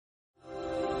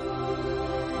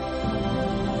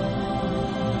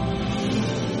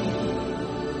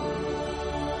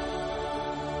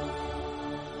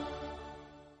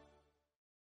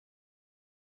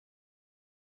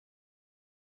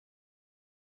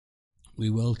We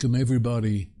welcome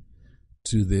everybody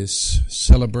to this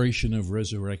celebration of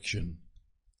resurrection.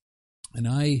 And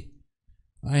I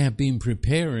have been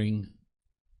preparing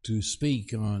to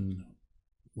speak on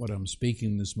what I'm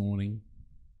speaking this morning.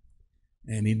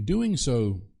 And in doing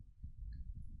so,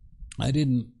 I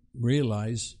didn't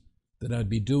realize that I'd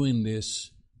be doing this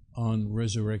on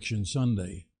Resurrection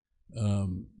Sunday.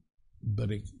 But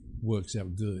it works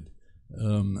out good.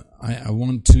 I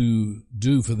want to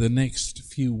do for the next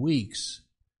few weeks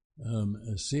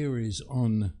a series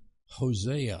on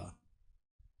Hosea.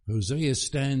 Hosea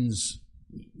stands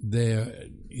there.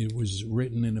 It was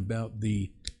written in about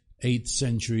the 8th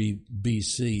century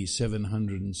BC,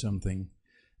 700 and something.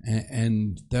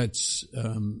 And that's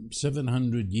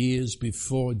 700 years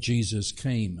before Jesus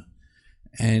came.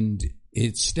 And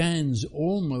it stands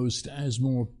almost as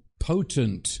more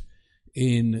potent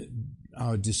in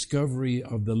our discovery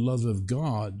of the love of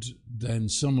God than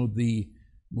some of the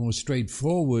more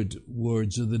straightforward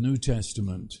words of the New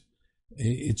Testament.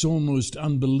 It's almost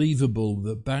unbelievable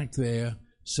that back there,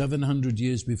 700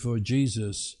 years before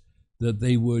Jesus, that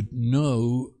they would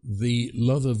know the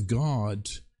love of God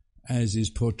as is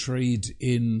portrayed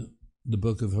in the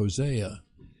book of Hosea.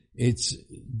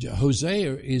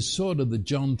 Hosea is sort of the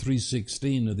John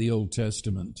 3:16 of the Old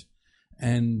Testament.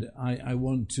 And I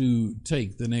want to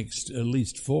take the next at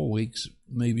least 4 weeks,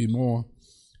 maybe more,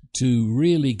 to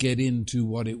really get into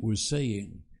what it was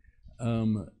saying.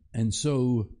 And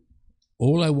so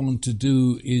all I want to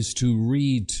do is to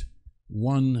read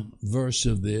one verse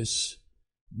of this,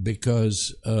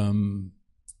 because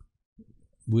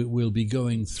we'll be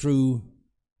going through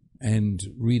and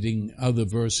reading other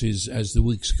verses as the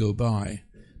weeks go by.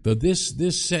 But this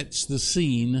sets the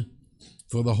scene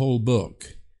for the whole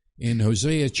book. In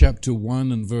Hosea chapter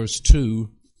 1 and verse 2,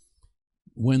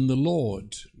 when the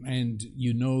Lord, and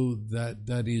you know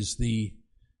that is the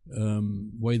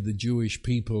way the Jewish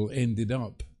people ended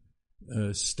up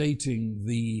stating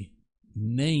the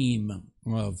name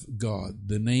of God,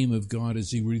 the name of God as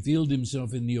he revealed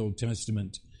himself in the Old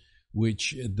Testament,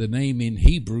 which the name in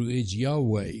Hebrew is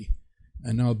Yahweh.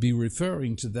 And I'll be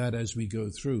referring to that as we go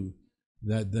through.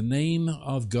 That the name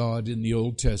of God in the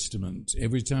Old Testament,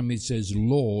 every time it says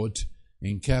Lord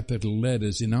in capital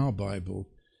letters in our Bible,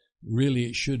 really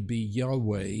it should be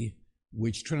Yahweh,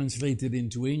 which translated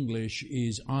into English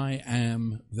is I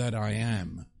am that I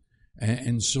am.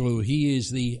 And so he is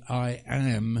the I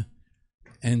am.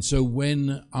 And so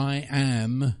when I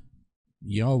am,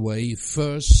 Yahweh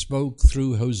first spoke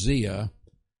through Hosea,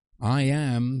 I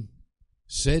am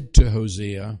said to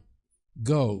Hosea,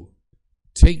 go.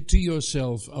 Take to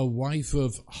yourself a wife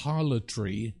of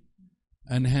harlotry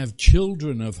and have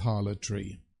children of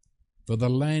harlotry, for the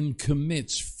land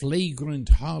commits flagrant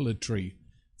harlotry,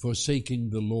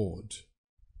 forsaking the Lord.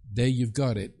 There you've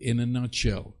got it in a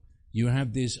nutshell. You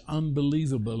have this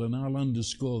unbelievable, and I'll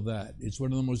underscore that, it's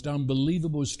one of the most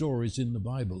unbelievable stories in the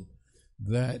Bible,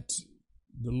 that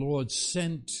the Lord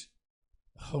sent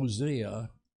Hosea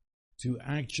to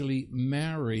actually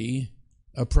marry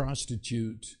a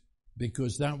prostitute,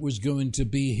 because that was going to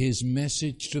be his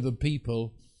message to the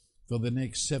people for the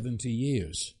next 70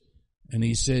 years. And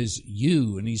he says,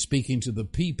 you, and he's speaking to the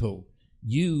people,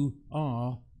 you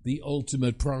are the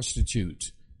ultimate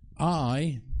prostitute.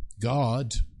 I,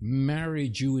 God,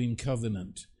 married you in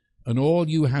covenant, and all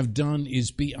you have done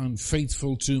is be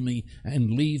unfaithful to me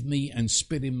and leave me and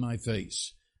spit in my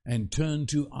face and turn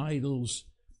to idols.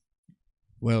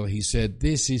 Well, he said,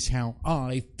 this is how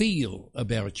I feel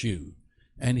about you.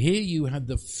 And here you have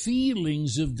the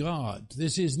feelings of God.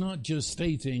 This is not just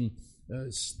stating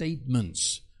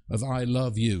statements of I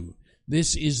love you.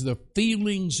 This is the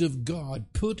feelings of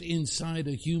God put inside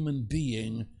a human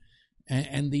being,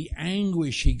 and the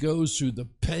anguish he goes through, the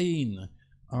pain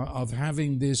of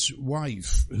having this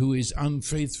wife who is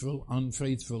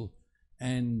unfaithful,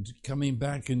 and coming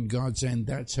back and God saying,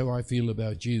 that's how I feel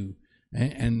about you.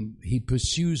 And he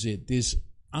pursues it, this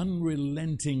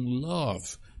unrelenting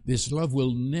love. This love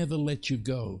will never let you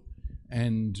go.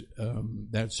 And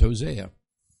that's Hosea.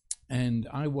 And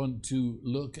I want to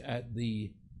look at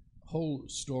the whole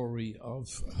story of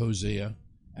Hosea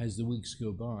as the weeks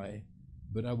go by.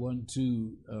 But I want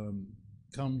to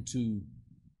come to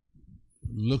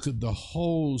look at the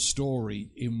whole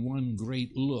story in one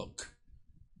great look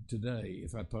today,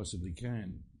 if I possibly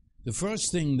can. The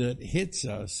first thing that hits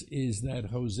us is that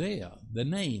Hosea, the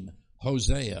name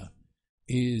Hosea,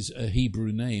 is a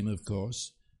Hebrew name, of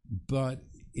course, but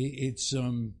it's,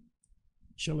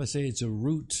 shall I say, it's a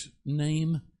root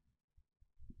name.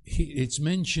 It's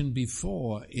mentioned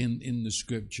before in the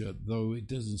scripture, though it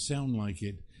doesn't sound like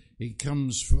it. It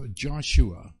comes from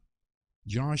Joshua.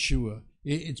 Joshua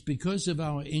It's because of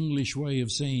our English way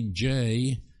of saying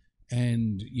J,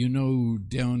 and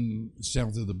down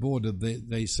south of the border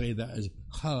they say that as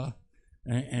huh,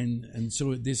 and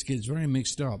so this gets very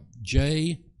mixed up.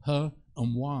 J, huh,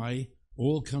 and Y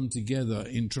all come together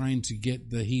in trying to get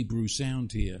the Hebrew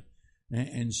sound here,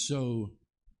 and so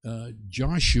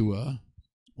Joshua,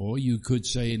 or you could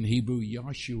say in Hebrew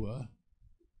Yahshua,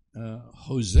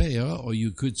 Hosea, or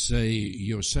you could say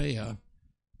Josiah,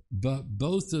 but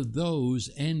both of those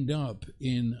end up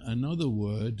in another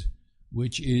word,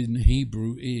 which in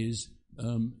Hebrew is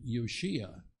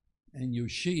Yoshia, and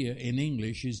Yoshia in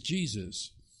English is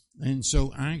Jesus. And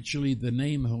so actually the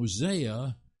name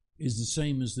Hosea is the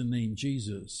same as the name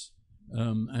Jesus,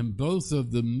 and both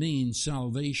of them mean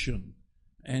salvation.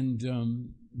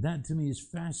 And that to me is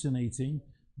fascinating,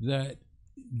 that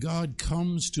God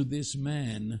comes to this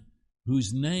man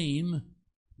whose name,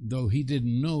 though he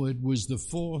didn't know it, was the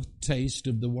foretaste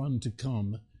of the one to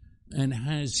come, and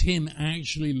has him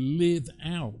actually live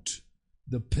out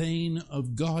the pain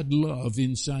of God love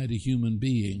inside a human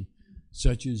being,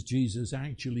 such as Jesus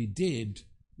actually did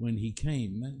when he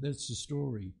came. That's the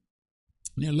story.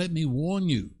 Now let me warn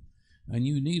you, and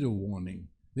you need a warning.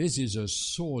 This is a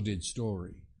sordid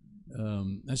story.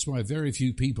 That's why very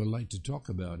few people like to talk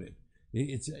about it.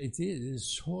 It is a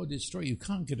sordid story. You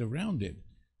can't get around it.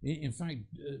 In fact,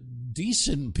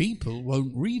 decent people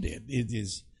won't read it.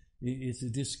 It's a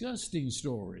disgusting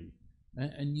story.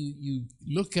 And you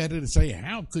look at it and say,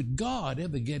 how could God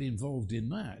ever get involved in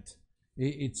that?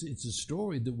 It's a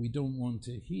story that we don't want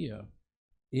to hear.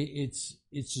 It's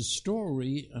a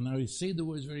story, and I say the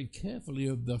words very carefully,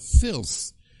 of the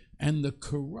filth and the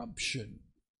corruption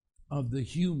of the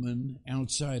human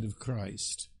outside of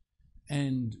Christ.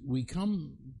 And we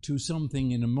come to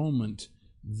something in a moment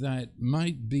that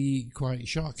might be quite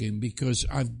shocking, because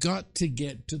I've got to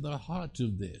get to the heart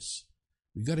of this.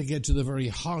 We've got to get to the very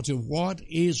heart of what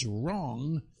is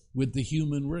wrong with the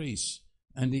human race.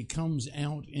 And it comes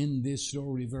out in this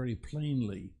story very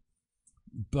plainly.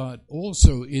 But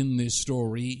also in this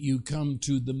story, you come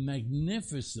to the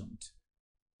magnificent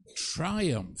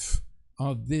triumph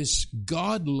of this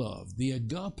God love, the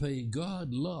agape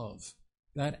God love,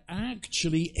 that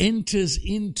actually enters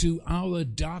into our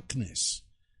darkness.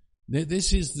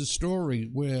 This is the story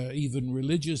where even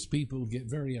religious people get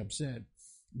very upset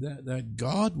that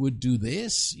God would do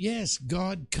this. Yes,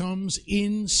 God comes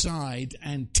inside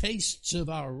and tastes of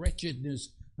our wretchedness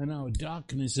and our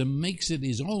darkness and makes it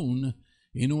his own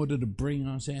in order to bring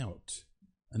us out.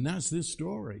 And that's this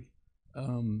story.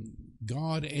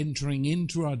 God entering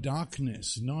into our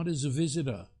darkness, not as a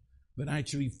visitor, but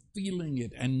actually feeling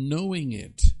it and knowing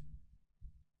it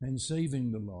and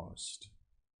saving the lost.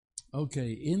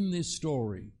 Okay, in this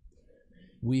story,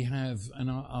 we have, and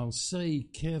I'll say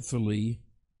carefully,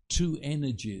 two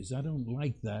energies. I don't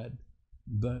like that,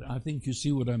 but I think you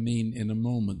see what I mean in a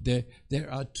moment.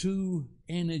 There are two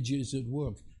energies at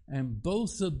work, and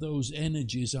both of those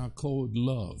energies are called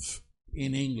love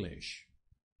in English.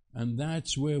 And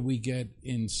that's where we get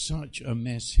in such a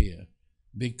mess here,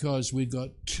 because we've got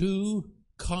two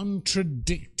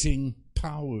contradicting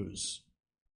powers,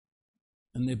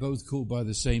 and they're both called by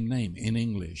the same name in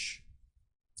English.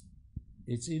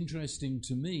 It's interesting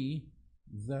to me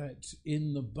that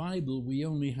in the Bible we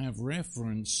only have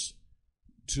reference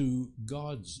to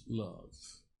God's love,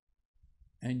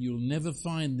 and you'll never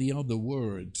find the other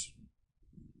word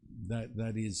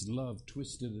that is love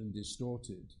twisted and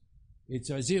distorted. It's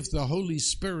as if the Holy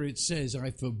Spirit says,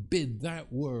 I forbid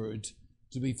that word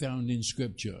to be found in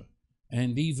Scripture.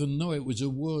 And even though it was a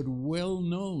word well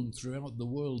known throughout the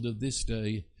world of this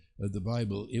day of the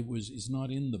Bible, it's not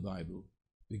in the Bible.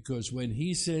 Because when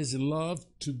he says love,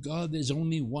 to God there's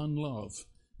only one love,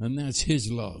 and that's his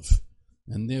love.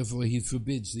 And therefore he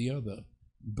forbids the other.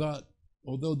 But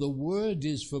although the word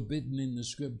is forbidden in the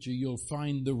Scripture, you'll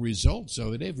find the results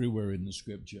of it everywhere in the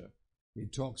Scripture.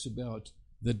 It talks about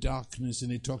the darkness,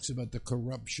 and it talks about the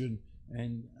corruption,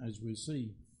 and as we'll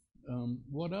see.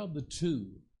 What are the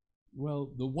two?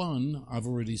 Well, the one, I've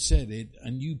already said it,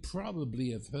 and you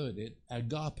probably have heard it,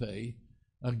 agape.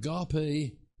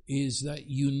 Agape is that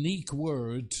unique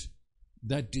word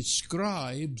that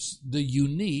describes the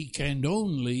unique and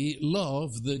only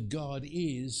love that God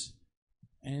is,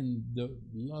 and the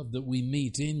love that we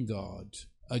meet in God.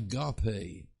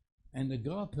 Agape. And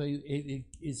agape, it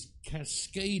is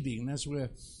cascading. That's where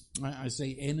I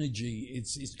say energy.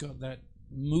 It's got that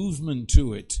movement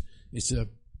to it. It's a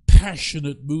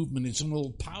passionate movement. It's an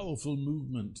all-powerful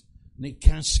movement. And it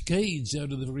cascades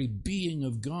out of the very being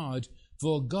of God,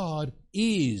 for God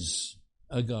is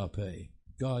agape.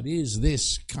 God is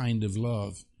this kind of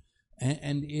love.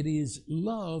 And it is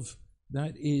love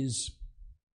that is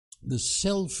the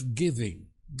self-giving.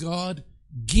 God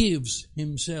gives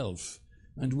himself.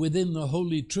 And within the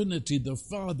Holy Trinity, the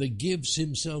Father gives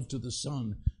himself to the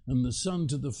Son, and the Son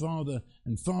to the Father,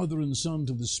 and Father and Son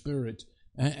to the Spirit.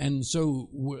 And so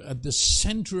at the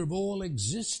center of all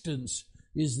existence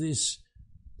is this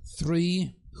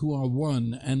three who are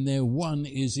one, and their one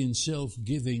is in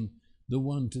self-giving the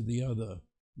one to the other.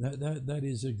 That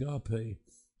is agape.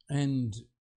 And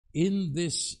in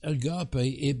this agape,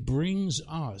 it brings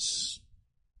us,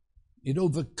 it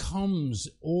overcomes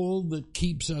all that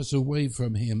keeps us away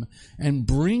from him and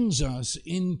brings us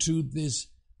into this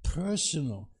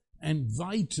personal and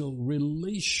vital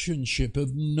relationship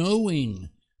of knowing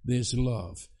this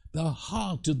love. The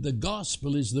heart of the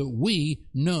gospel is that we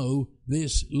know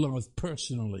this love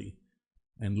personally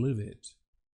and live it.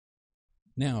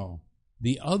 Now,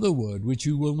 the other word, which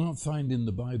you will not find in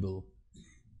the Bible,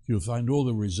 you'll find all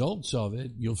the results of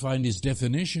it, you'll find its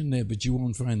definition there, but you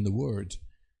won't find the word.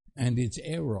 And it's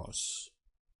eros.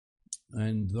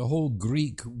 And the whole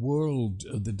Greek world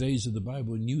of the days of the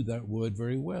Bible knew that word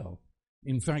very well.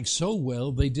 In fact, so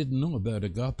well, they didn't know about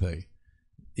agape.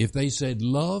 If they said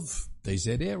love, they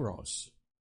said eros.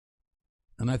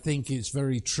 And I think it's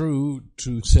very true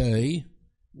to say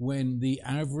when the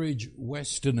average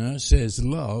Westerner says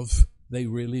love, they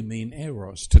really mean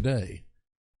eros today.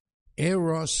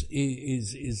 Eros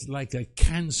is like a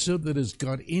cancer that has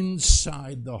got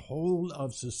inside the whole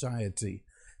of society,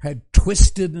 had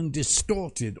twisted and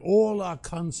distorted all our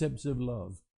concepts of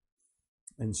love.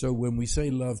 And so when we say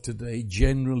love today,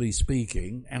 generally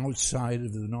speaking, outside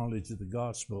of the knowledge of the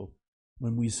gospel,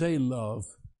 when we say love,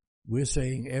 we're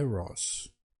saying eros,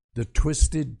 the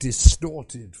twisted,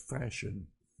 distorted fashion.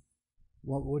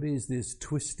 What is this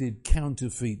twisted,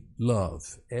 counterfeit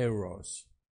love, eros?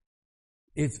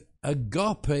 If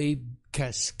agape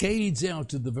cascades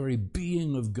out of the very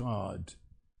being of God,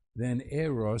 then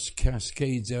eros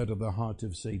cascades out of the heart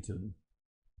of Satan.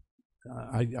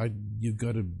 You've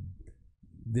got to...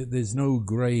 There's no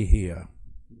gray here.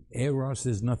 Eros,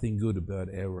 there's nothing good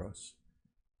about eros.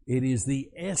 It is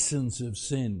the essence of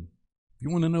sin. If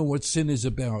you want to know what sin is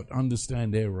about,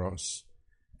 understand eros.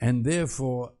 And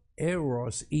therefore,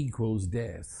 eros equals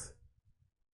death.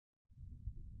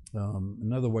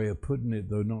 Another way of putting it,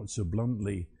 though not so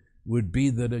bluntly, would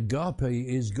be that agape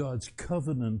is God's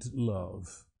covenant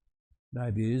love.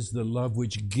 That is, the love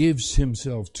which gives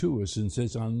himself to us and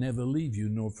says, I'll never leave you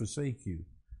nor forsake you.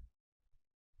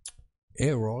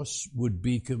 Eros would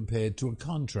be compared to a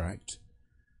contract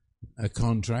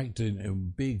in a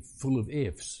big, full of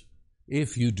ifs.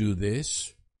 If you do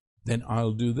this, then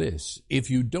I'll do this. If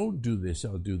you don't do this,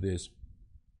 I'll do this.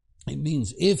 It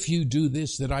means if you do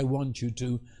this that I want you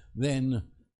to, then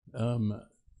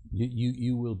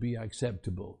you will be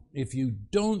acceptable. If you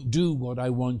don't do what I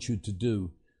want you to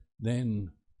do,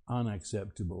 then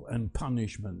unacceptable and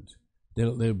punishment.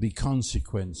 There'll be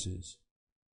consequences.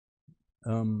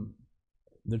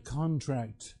 The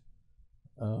contract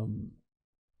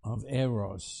of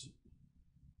eros,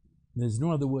 there's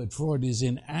no other word for it, is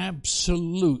in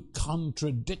absolute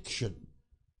contradiction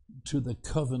to the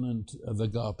covenant of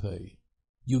agape.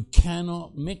 You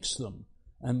cannot mix them.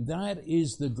 And that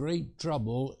is the great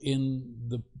trouble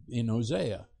in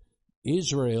Hosea.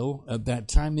 Israel, at that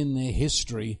time in their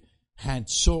history, had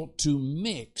sought to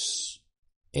mix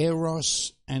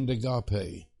eros and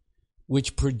agape,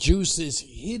 which produced this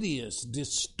hideous,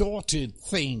 distorted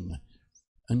thing.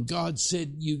 And God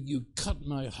said, you cut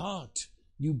my heart.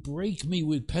 You break me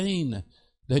with pain,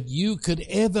 that you could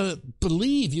ever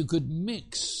believe you could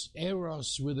mix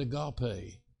eros with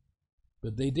agape.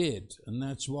 But they did, and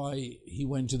that's why he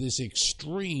went to this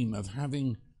extreme of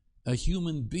having a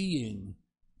human being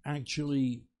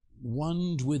actually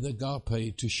one with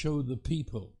agape to show the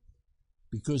people.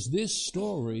 Because this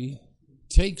story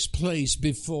takes place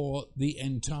before the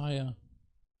entire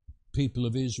people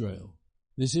of Israel.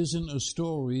 This isn't a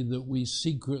story that we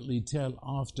secretly tell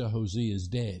after Hosea is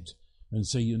dead and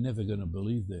say, you're never going to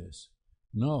believe this.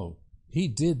 No, he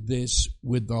did this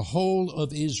with the whole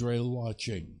of Israel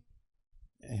watching.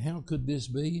 How could this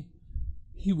be?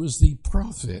 He was the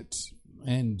prophet,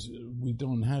 and we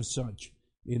don't have such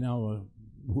in our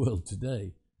world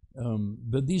today.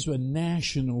 But these were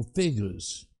national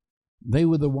figures. They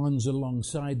were the ones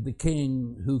alongside the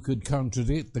king who could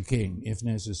contradict the king if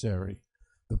necessary.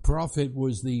 The prophet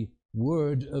was the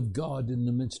word of God in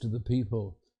the midst of the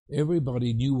people.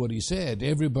 Everybody knew what he said.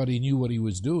 Everybody knew what he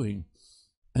was doing.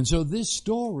 And so this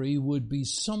story would be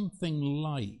something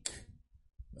like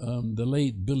the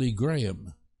late Billy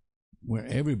Graham, where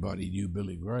everybody knew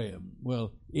Billy Graham.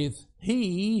 Well, if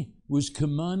he was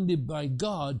commanded by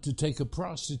God to take a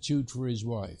prostitute for his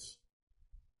wife,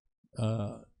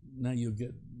 now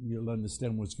you'll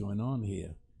understand what's going on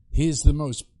here. Here's the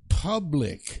most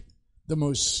public, the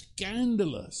most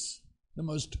scandalous, the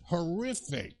most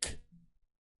horrific.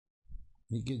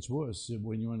 It gets worse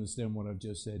when you understand what I've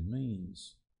just said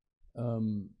means.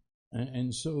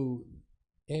 And so,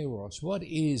 eros. What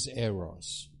is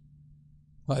eros?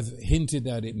 I've hinted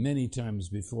at it many times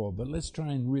before, but let's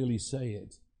try and really say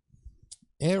it.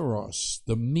 Eros,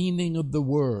 the meaning of the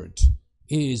word,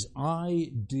 is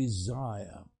I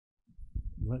desire.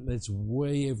 Let's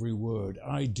weigh every word.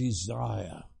 I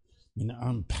desire.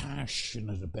 I'm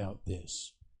passionate about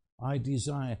this. I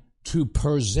desire to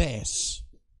possess,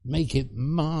 make it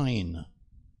mine.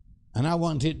 And I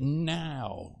want it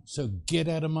now. So get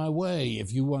out of my way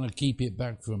if you want to keep it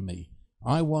back from me.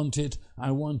 I want it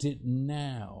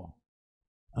now.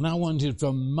 And I want it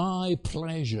for my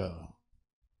pleasure.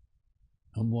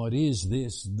 And what is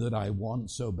this that I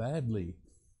want so badly?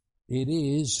 It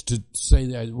is, to say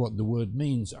that what the word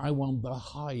means, I want the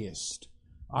highest.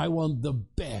 I want the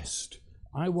best.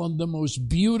 I want the most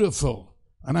beautiful.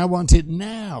 And I want it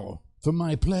now for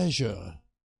my pleasure.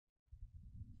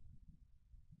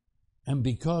 And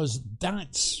because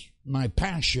that's my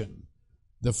passion,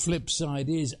 the flip side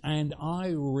is, and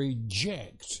I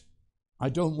reject, I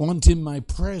don't want in my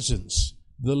presence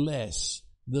the less,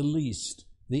 the least,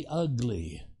 the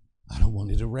ugly. I don't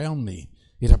want it around me.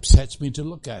 It upsets me to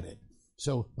look at it.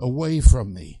 So away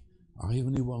from me. I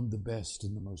only want the best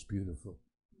and the most beautiful.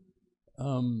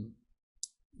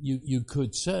 You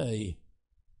could say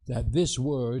that this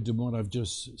word and what I've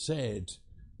just said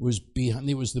was behind.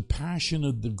 It was the passion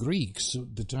of the Greeks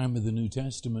at the time of the New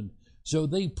Testament. So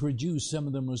they produced some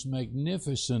of the most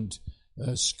magnificent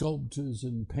sculptures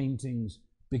and paintings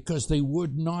because they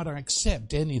would not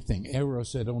accept anything.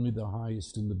 Eros said only the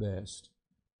highest and the best.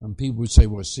 And people would say,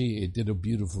 well, see, it did a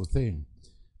beautiful thing.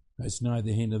 That's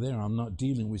neither here nor there. I'm not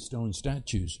dealing with stone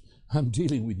statues. I'm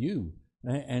dealing with you.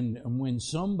 And when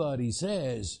somebody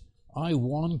says, I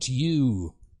want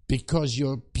you because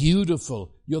you're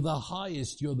beautiful, you're the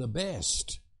highest, you're the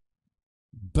best.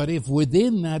 But if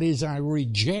within that is I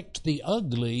reject the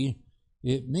ugly,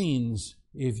 it means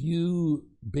if you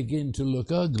begin to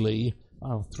look ugly,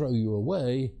 I'll throw you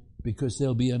away because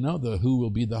there'll be another who will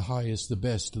be the highest, the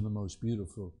best, and the most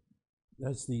beautiful.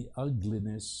 That's the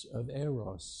ugliness of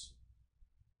eros.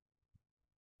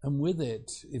 And with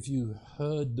it, if you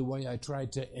heard the way I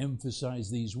tried to emphasize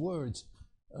these words,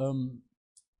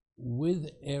 with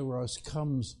eros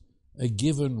comes a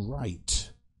given right.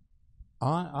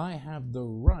 I have the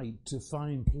right to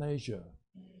find pleasure.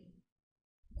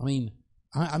 I mean,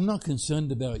 I'm not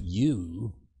concerned about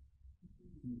you.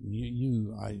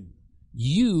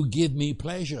 You give me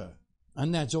pleasure,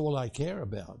 and that's all I care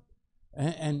about.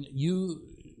 And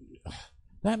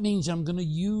that means I'm going to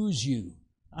use you.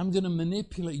 I'm going to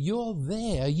manipulate. You're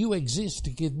there. You exist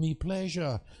to give me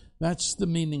pleasure. That's the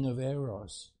meaning of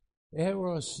eros.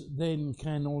 Eros then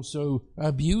can also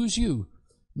abuse you.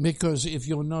 Because if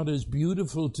you're not as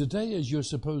beautiful today as you're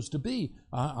supposed to be,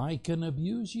 I can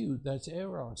abuse you. That's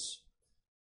eros.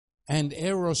 And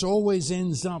eros always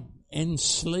ends up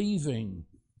enslaving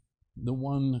the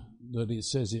one that it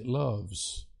says it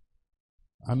loves.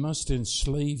 I must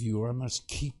enslave you, or I must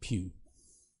keep you,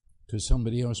 because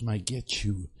somebody else might get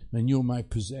you, and you're my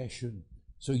possession.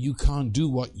 So you can't do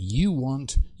what you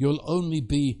want. You'll only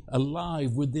be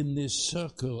alive within this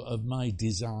circle of my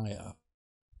desire.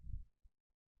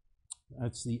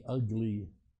 That's the ugly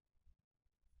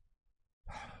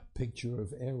picture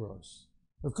of eros.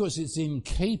 Of course, it's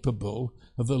incapable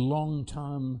of a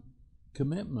long-term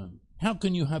commitment. How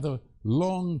can you have a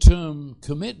long-term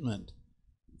commitment?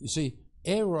 You see,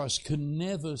 eros can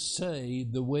never say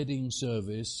the wedding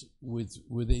service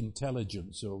with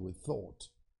intelligence or with thought.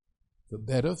 For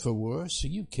better, for worse? Are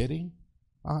you kidding?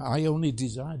 I only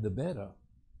desire the better.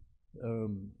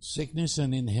 Sickness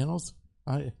and in health,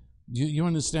 you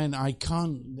understand?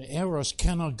 Eros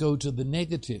cannot go to the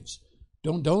negatives.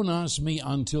 Don't ask me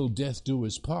until death do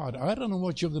us part. I don't know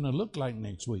what you're going to look like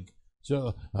next week.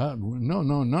 So, no,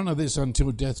 none of this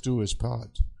until death do us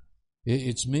part.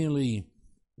 It's merely,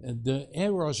 the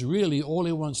eros really, all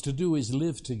it wants to do is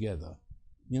live together.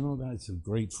 You know, that's a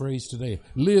great phrase today.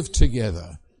 Live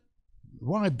together.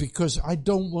 Why? Because I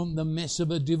don't want the mess of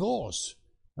a divorce.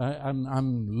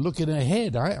 I'm looking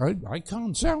ahead. I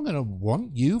can't say I'm going to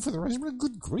want you for the rest of my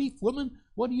good grief, woman.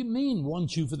 What do you mean,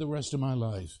 want you for the rest of my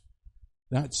life?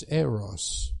 That's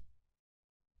eros.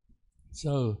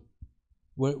 So,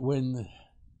 when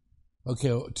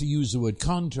Okay, to use the word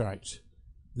contract,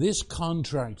 this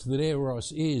contract that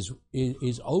Eros is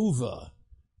over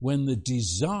when the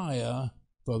desire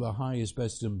for the highest,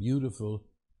 best, and beautiful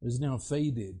has now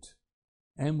faded.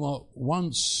 And what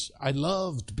once I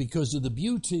loved because of the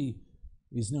beauty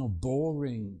is now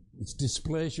boring. It's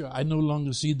displeasure. I no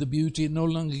longer see the beauty. It no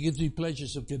longer gives me pleasure,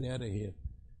 so get out of here.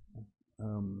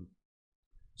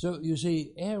 So you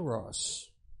see,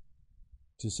 Eros,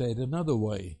 to say it another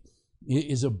way,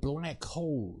 is a black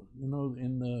hole. You know,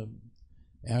 in the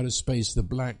outer space, the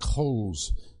black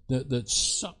holes that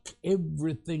suck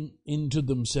everything into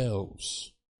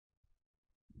themselves.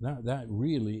 That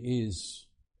really is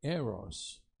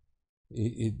Eros.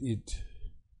 It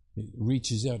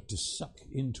reaches out to suck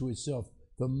into itself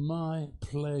for my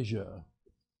pleasure.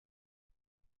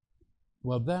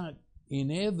 Well, that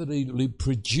inevitably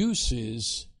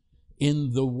produces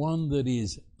in the one that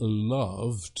is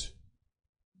loved,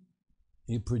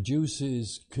 it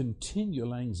produces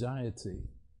continual anxiety,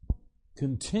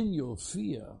 continual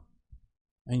fear,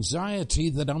 anxiety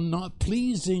that I'm not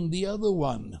pleasing the other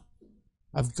one.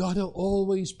 I've got to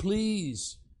always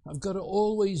please. I've got to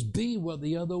always be what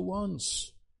the other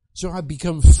wants. So I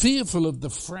become fearful of the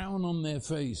frown on their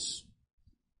face,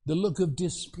 the look of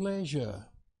displeasure,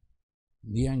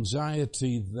 the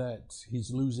anxiety that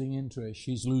he's losing interest,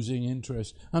 she's losing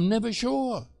interest. I'm never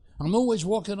sure. I'm always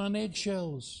walking on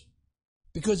eggshells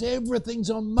because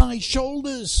everything's on my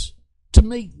shoulders to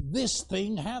make this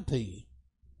thing happy.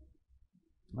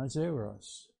 That's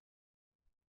Eros.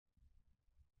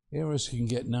 Eros can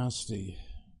get nasty.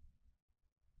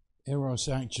 Eros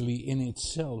actually in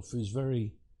itself is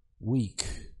very weak.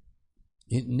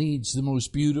 It needs the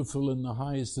most beautiful and the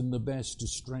highest and the best to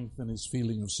strengthen its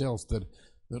feeling of self that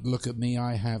look at me,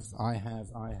 I have.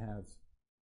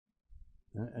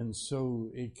 And so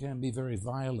it can be very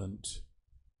violent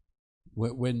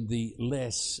when the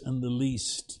less and the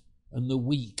least and the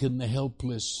weak and the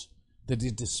helpless that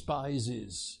it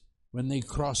despises, when they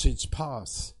cross its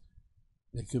path,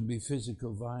 there can be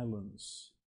physical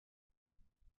violence.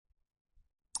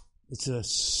 It's a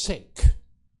sick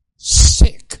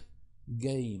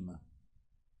game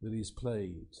that is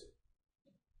played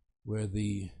where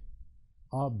the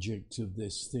object of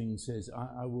this thing says,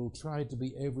 I will try to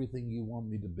be everything you want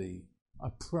me to be. I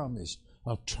promise.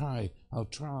 I'll try.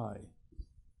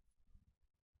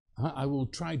 I will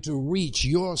try to reach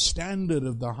your standard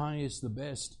of the highest, the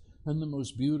best, and the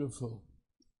most beautiful.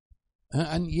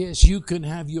 And yes, you can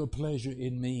have your pleasure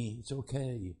in me. It's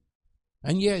okay.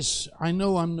 And yes, I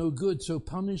know I'm no good, so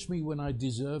punish me when I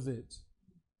deserve it.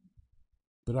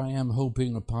 But I am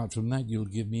hoping, apart from that, you'll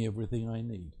give me everything I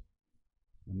need.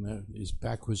 And that is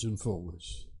backwards and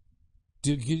forwards.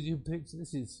 Do you picture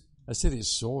this? I said it's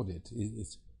sordid.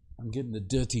 I'm getting a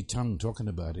dirty tongue talking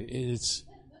about it.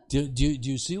 Do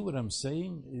you see what I'm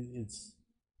saying? It's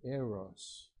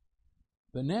Eros.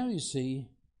 But now you see,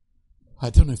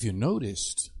 I don't know if you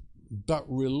noticed, but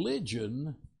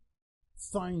religion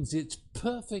finds its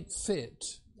perfect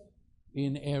fit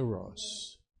in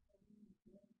Eros.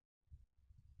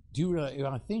 Do you realize,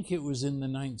 I think it was in the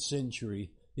 9th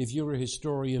century. If you're a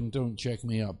historian, don't check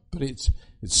me up. But it's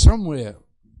somewhere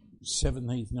 7th,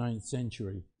 8th, 9th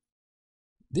century.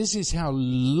 This is how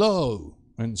low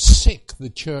and sick the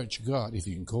church got, if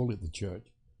you can call it the church,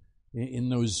 in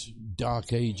those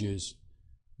dark ages,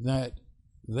 that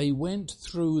they went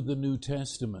through the New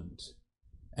Testament,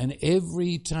 and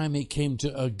every time it came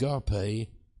to agape,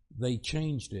 they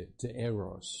changed it to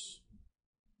eros,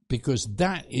 because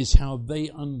that is how they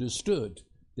understood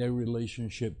their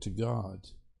relationship to God.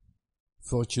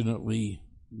 Fortunately,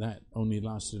 that only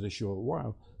lasted a short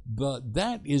while, but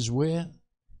that's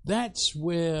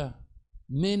where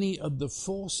many of the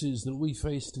forces that we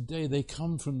face today, they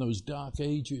come from those dark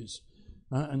ages,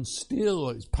 and still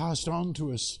it's passed on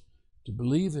to us to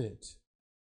believe it.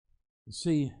 You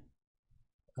see,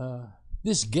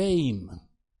 this game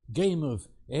of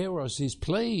eros is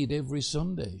played every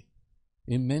Sunday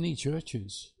in many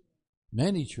churches.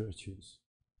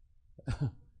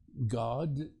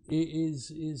 God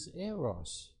is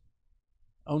eros.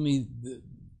 Only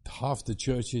half the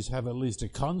churches have at least a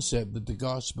concept that the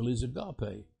gospel is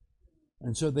agape.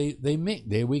 And so they mix,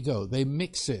 there we go, they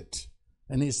mix it.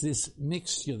 And it's this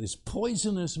mixture, this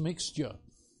poisonous mixture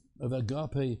of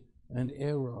agape and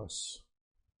eros.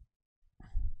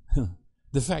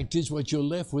 The fact is, what you're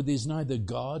left with is neither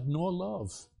God nor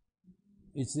love.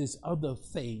 It's this other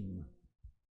thing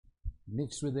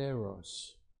mixed with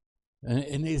eros.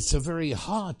 And it's the very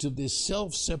heart of this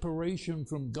self-separation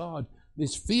from God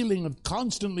this feeling of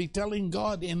constantly telling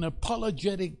God in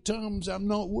apologetic terms, I'm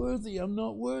not worthy, I'm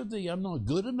not worthy, I'm not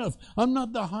good enough, I'm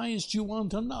not the highest you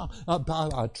want, I'm not.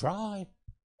 I try.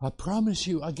 I promise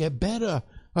you, I get better.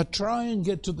 I try and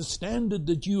get to the standard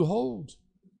that you hold.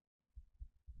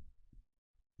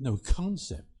 No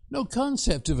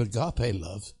concept of agape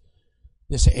love.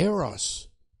 This eros.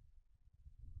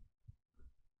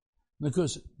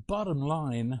 Because bottom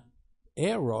line,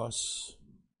 eros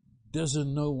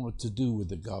doesn't know what to do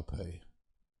with agape.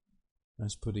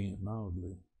 That's putting it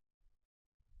mildly.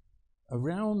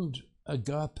 Around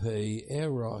agape,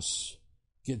 eros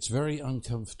gets very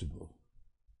uncomfortable.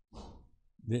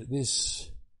 This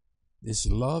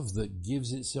love that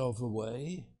gives itself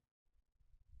away,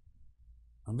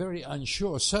 I'm very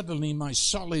unsure. Suddenly my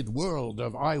solid world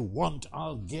of I want,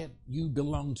 I'll get, you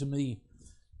belong to me,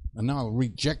 and I'll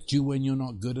reject you when you're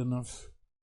not good enough.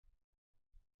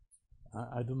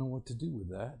 I don't know what to do with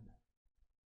that.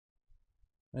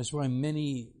 That's why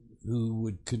many who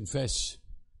would confess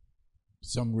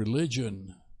some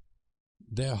religion,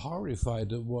 they're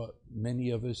horrified at what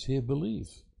many of us here believe.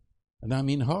 And I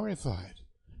mean horrified.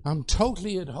 I'm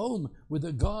totally at home with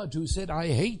a God who said, I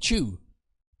hate you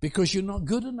because you're not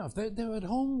good enough. They're at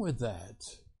home with that.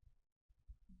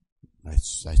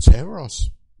 That's eros.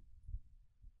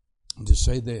 And to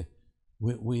say that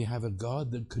we have a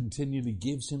God that continually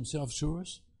gives himself to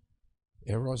us,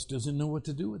 eros doesn't know what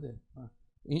to do with it.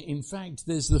 In fact,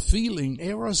 there's the feeling,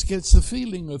 eros gets the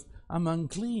feeling of, I'm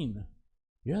unclean.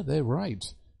 Yeah, they're right.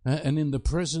 And in the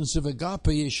presence of agape,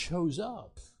 it shows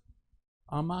up.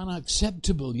 I'm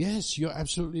unacceptable. Yes, you're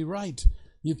absolutely right.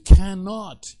 You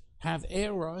cannot have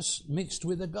eros mixed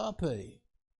with agape.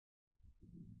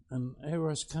 And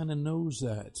eros kind of knows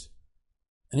that.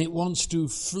 And it wants to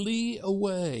flee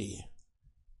away.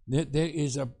 There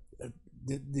is I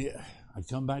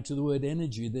come back to the word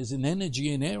energy. There's an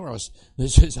energy in eros that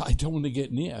says, I don't want to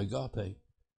get near agape.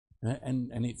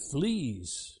 And it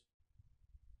flees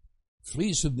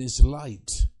from this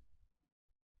light.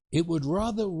 It would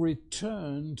rather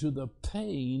return to the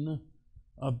pain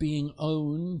of being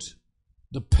owned,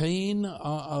 the pain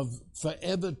of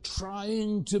forever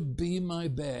trying to be my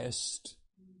best.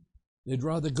 They'd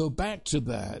rather go back to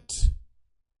that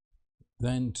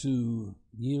than to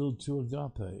yield to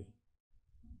agape.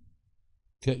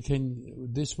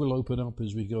 This will open up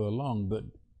as we go along, but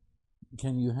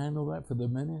can you handle that for the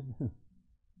minute?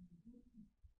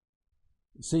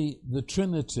 See, the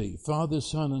Trinity, Father,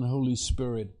 Son, and Holy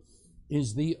Spirit,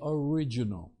 is the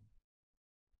original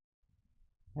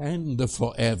and the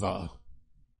forever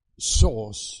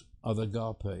source of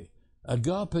agape.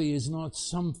 Agape is not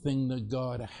something that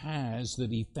God has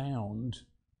that he found.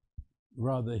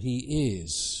 Rather, he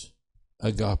is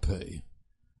agape.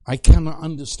 I cannot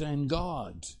understand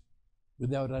God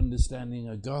without understanding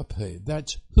agape.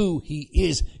 That's who he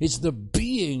is. It's the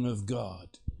being of God.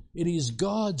 It is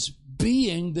God's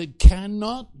being that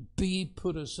cannot be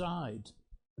put aside,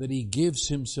 that he gives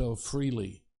himself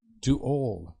freely to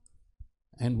all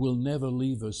and will never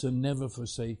leave us and never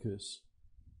forsake us.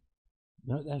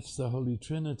 That's the Holy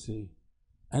Trinity.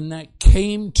 And that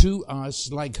came to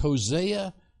us like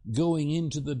Hosea going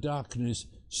into the darkness.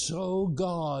 So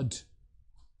God,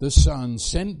 the Son,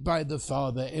 sent by the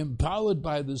Father, empowered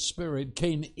by the Spirit,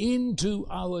 came into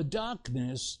our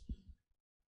darkness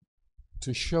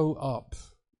to show up,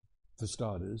 for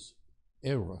starters,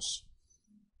 eros.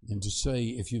 And to say,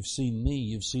 if you've seen me,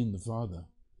 you've seen the Father.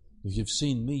 If you've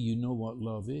seen me, you know what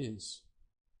love is.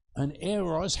 And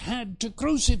eros had to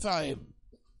crucify him,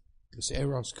 because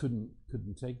eros couldn't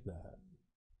take that.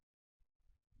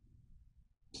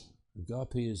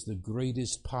 Agape is the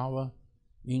greatest power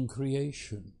in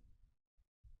creation.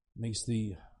 Makes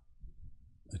the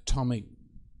atomic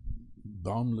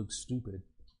bomb look stupid.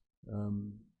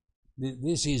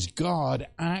 This is God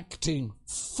acting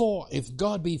for, if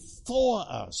God be for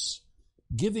us,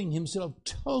 giving himself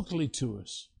totally to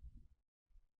us.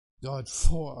 God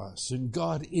for us and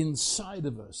God inside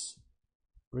of us,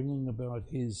 bringing about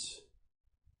his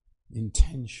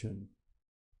intention.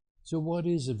 So what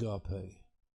is agape?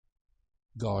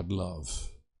 God love.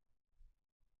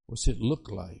 What's it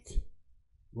look like?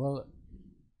 Well,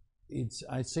 it's,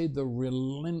 I'd say, the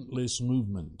relentless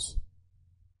movement.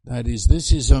 That is,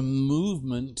 this is a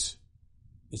movement.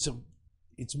 It's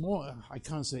more, I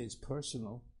can't say it's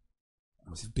personal,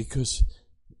 because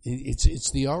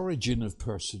it's the origin of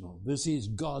personal. This is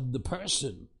God the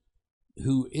person,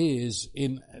 who is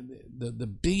in the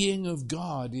being of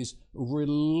God is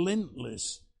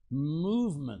relentless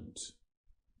movement.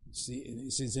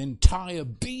 It's his entire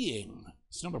being.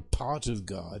 It's not a part of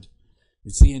God.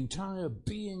 It's the entire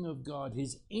being of God,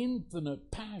 his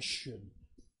infinite passion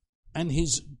and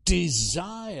his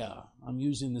desire. I'm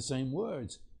using the same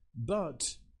words,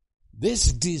 but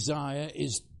this desire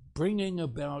is bringing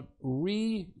about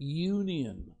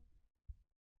reunion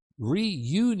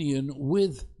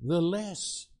with the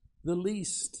less, the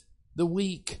least, the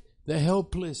weak, the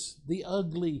helpless, the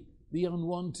ugly, the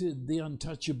unwanted, the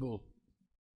untouchable.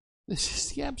 This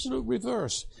is the absolute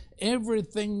reverse.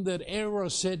 Everything that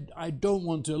Eros said, I don't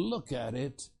want to look at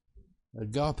it,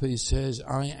 agape says,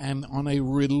 I am on a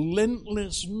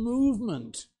relentless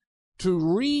movement to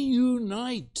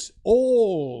reunite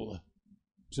all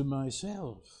to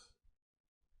myself.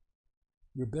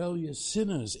 Rebellious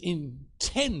sinners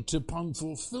intent upon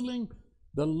fulfilling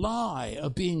the lie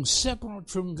of being separate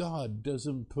from God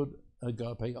doesn't put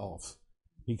agape off.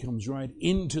 He comes right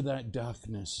into that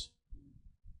darkness.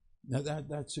 Now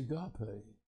that's agape.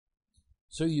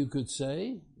 So you could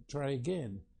say, try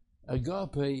again,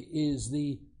 agape is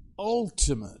the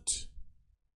ultimate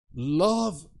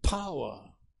love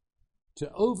power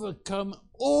to overcome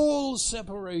all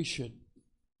separation,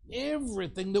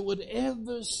 everything that would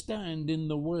ever stand in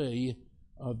the way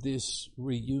of this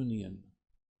reunion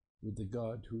with the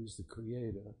God who is the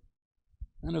Creator.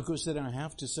 And of course, then I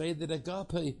have to say that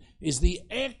agape is the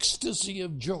ecstasy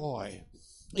of joy.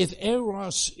 If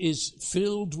Eros is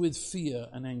filled with fear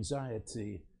and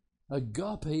anxiety,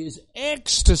 agape is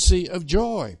ecstasy of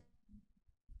joy.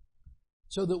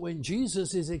 So that when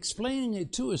Jesus is explaining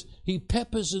it to us, he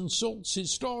peppers and salts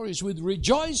his stories with,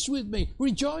 rejoice with me,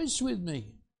 rejoice with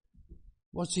me.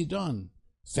 What's he done?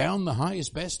 Found the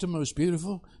highest, best, and most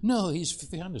beautiful? No, he's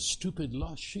found a stupid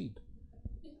lost sheep.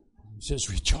 He says,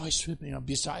 rejoice with me. I'm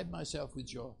beside myself with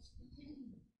joy.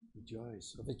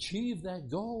 Rejoice. I've achieved that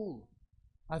goal.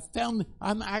 I'm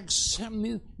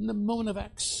in the moment of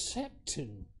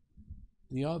accepting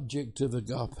the object of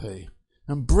agape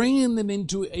and bringing them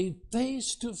into a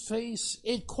face-to-face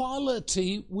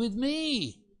equality with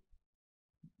me.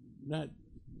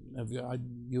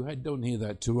 Don't hear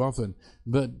that too often,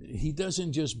 but he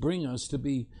doesn't just bring us to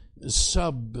be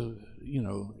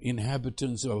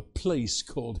inhabitants of a place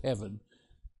called heaven.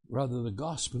 Rather, the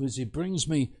gospel is he brings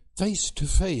me face to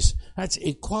face. That's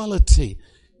equality.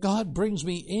 God brings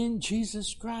me in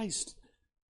Jesus Christ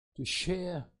to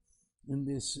share in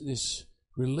this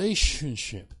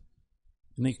relationship,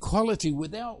 an equality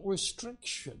without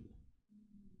restriction.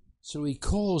 So he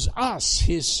calls us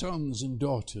his sons and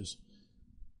daughters.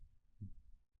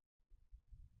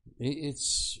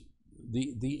 It's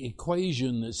the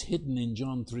equation that's hidden in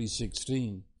John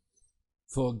 3:16.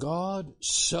 For God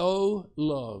so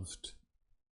loved.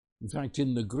 In fact,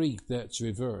 in the Greek, that's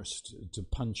reversed to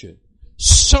punch it.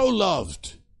 So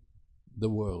loved the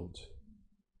world.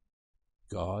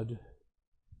 God.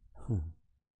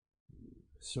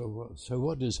 So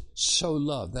what does so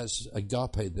love? That's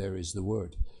agape, there is the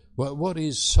word. What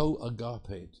is so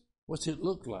agape? What's it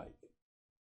look like?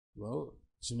 Well,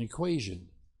 it's an equation.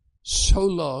 So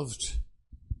loved.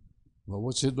 Well,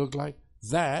 what's it look like?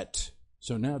 That.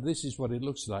 So now this is what it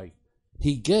looks like.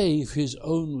 He gave his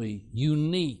only,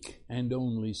 unique and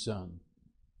only Son.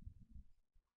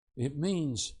 It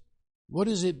means, what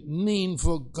does it mean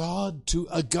for God to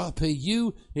agape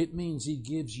you? It means he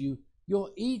gives you your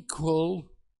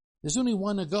equal. There's only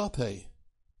one agape.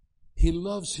 He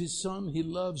loves his Son, he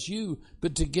loves you,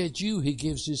 but to get you, he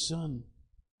gives his Son.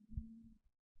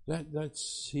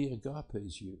 That's, he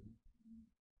agapes you.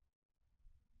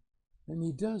 And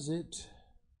he does it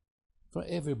for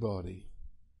everybody.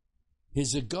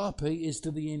 His agape is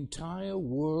to the entire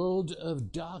world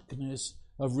of darkness,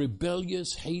 of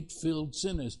rebellious, hate-filled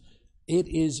sinners. It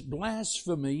is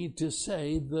blasphemy to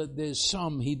say that there's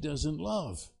some he doesn't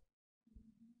love.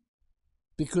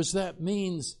 Because that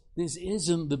means this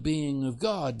isn't the being of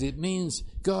God. It means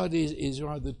God is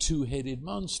rather two-headed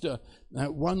monster.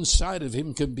 One side of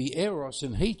him can be Eros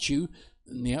and hate you,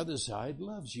 and the other side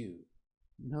loves you.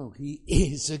 No, he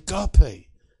is agape.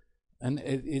 And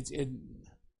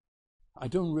I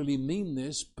don't really mean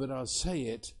this, but I'll say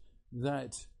it,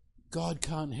 that God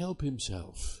can't help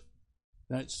himself.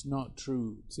 That's not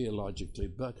true theologically,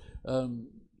 but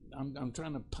I'm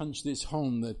trying to punch this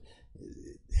home that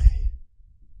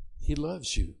he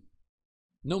loves you.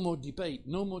 No more debate,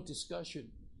 no more discussion,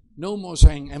 no more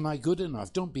saying, am I good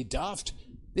enough? Don't be daft.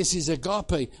 This is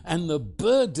agape, and the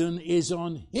burden is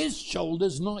on his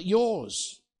shoulders, not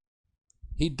yours.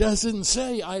 He doesn't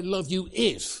say, I love you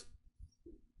if.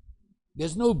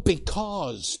 There's no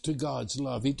because to God's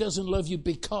love. He doesn't love you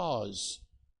because.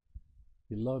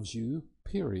 He loves you,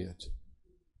 period.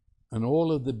 And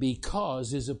all of the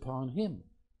because is upon him.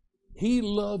 He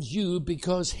loves you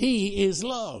because he is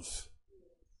love.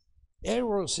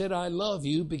 Eros said, I love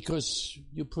you because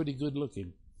you're pretty good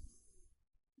looking.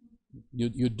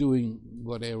 You're doing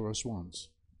what Eros wants.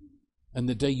 And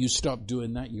the day you stop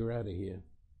doing that, you're out of here.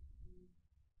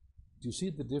 Do you see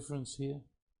the difference here?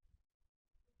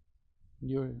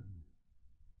 You're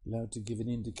allowed to give an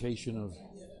indication of...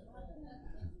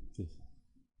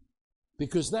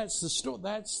 Because that's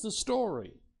the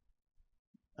story.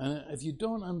 If you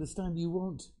don't understand, you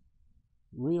won't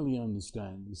really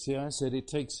understand. You see, I said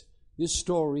this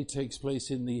story takes place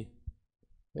in the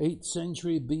 8th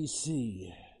century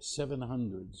BC,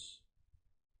 700s.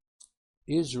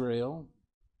 Israel,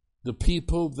 the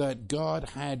people that God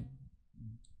had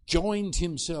joined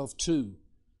himself to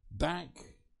back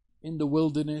in the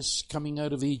wilderness coming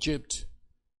out of Egypt,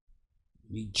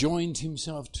 he joined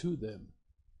himself to them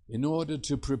in order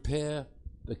to prepare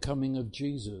the coming of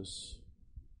Jesus.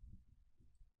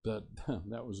 But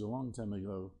that was a long time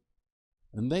ago.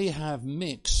 And they have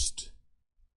mixed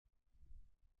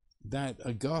that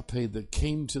agape that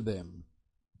came to them.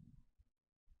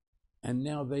 And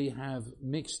now they have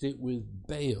mixed it with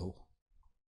Baal.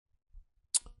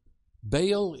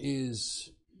 Baal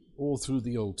is all through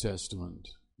the Old Testament.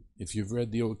 If you've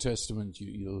read the Old Testament,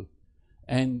 you'll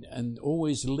and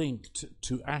always linked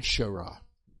to Asherah.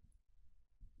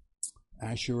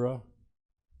 Asherah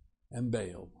and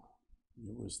Baal.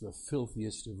 It was the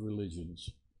filthiest of religions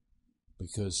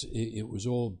because it was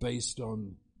all based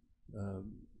on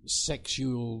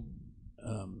sexual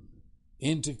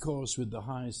intercourse with the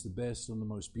highest, the best, and the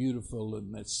most beautiful,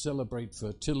 and let's celebrate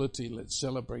fertility, let's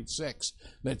celebrate sex,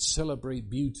 let's celebrate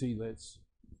beauty,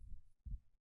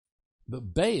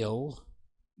 But Baal,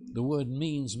 the word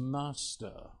means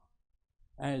master,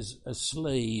 as a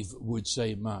slave would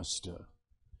say master.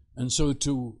 And so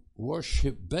to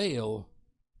worship Baal,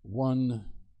 one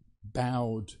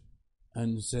bowed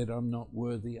and said, I'm not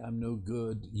worthy, I'm no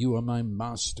good, you are my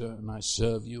master, and I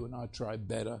serve you, and I try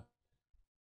better.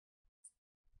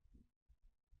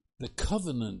 The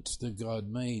covenant that God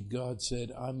made, God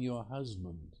said, I'm your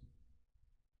husband.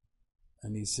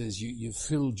 And he says, you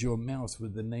filled your mouth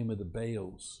with the name of the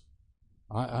Baals.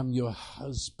 I'm your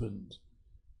husband.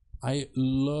 I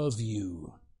love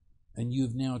you. And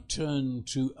you've now turned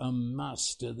to a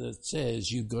master that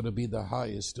says you've got to be the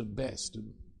highest and best,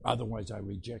 and otherwise I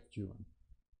reject you.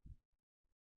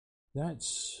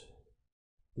 That's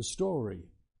the story,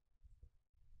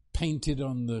 painted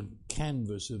on the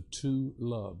canvas of two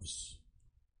loves.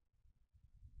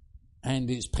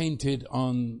 And it's painted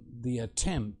on the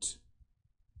attempt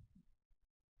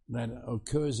that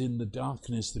occurs in the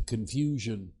darkness, the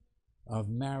confusion of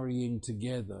marrying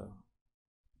together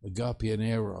agape and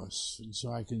eros. And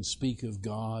so I can speak of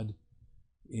God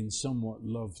in somewhat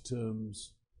love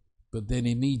terms, but then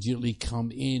immediately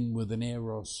come in with an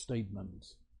eros statement.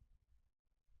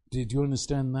 Did you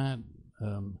understand that?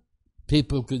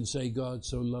 People can say God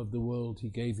so loved the world, he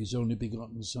gave his only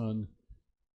begotten son.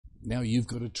 Now you've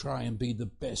got to try and be the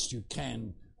best you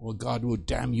can, or God will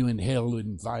damn you in hell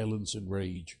in violence and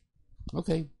rage.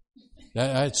 Okay,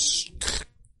 that's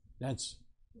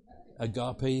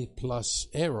agape plus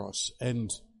eros,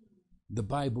 and the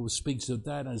Bible speaks of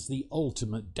that as the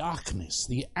ultimate darkness,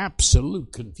 the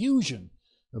absolute confusion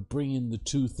of bringing the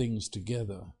two things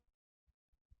together.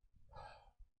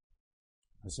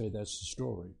 I say that's the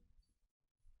story.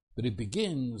 But it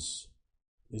begins,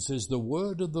 it says, the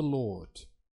word of the Lord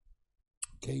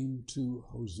came to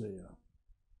Hosea.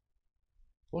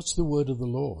 What's the word of the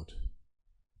Lord?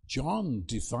 John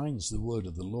defines the word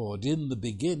of the Lord. In the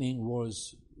beginning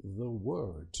was the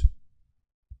Word.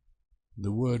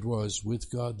 The Word was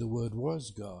with God, the Word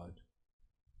was God.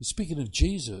 Speaking of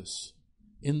Jesus,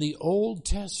 in the Old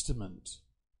Testament,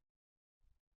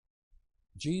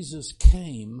 Jesus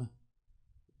came,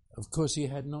 of course he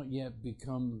had not yet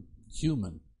become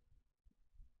human.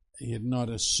 He had not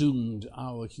assumed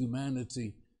our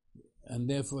humanity, and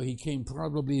therefore he came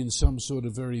probably in some sort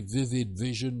of very vivid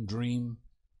vision, dream,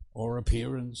 or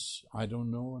appearance. I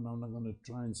don't know, and I'm not going to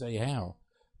try and say how.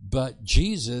 But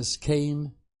Jesus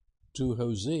came to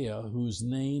Hosea, whose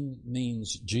name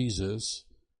means Jesus.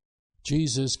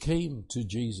 Jesus came to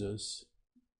Jesus,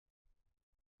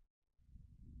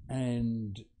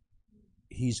 and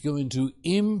he's going to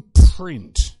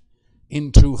imprint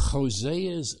into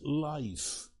Hosea's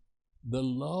life the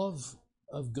love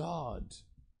of God,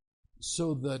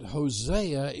 so that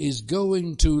Hosea is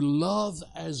going to love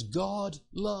as God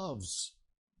loves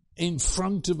in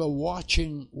front of a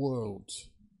watching world.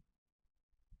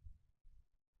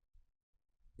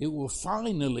 It will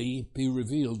finally be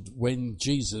revealed when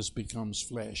Jesus becomes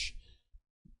flesh.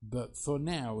 But for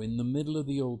now, in the middle of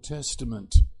the Old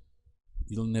Testament,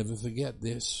 you'll never forget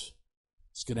this.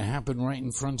 It's going to happen right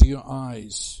in front of your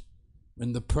eyes.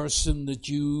 When the person that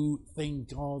you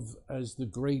think of as the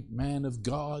great man of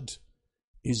God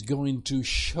is going to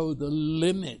show the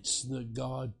limits that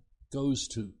God goes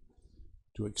to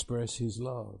express his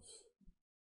love.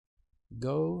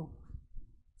 Go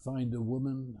find a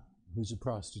woman who's a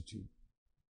prostitute.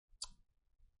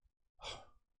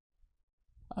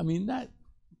 I mean,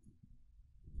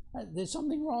 there's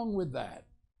something wrong with that.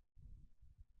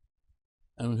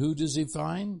 And who does he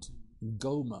find?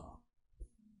 Gomer.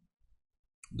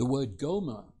 The word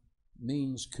Gomer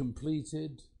means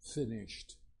completed,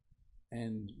 finished,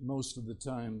 and most of the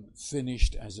time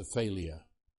finished as a failure.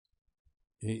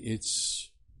 It's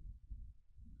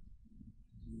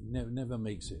never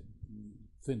makes it.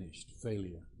 Finished,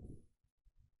 failure.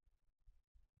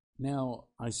 Now,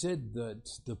 I said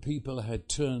that the people had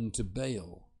turned to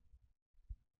Baal,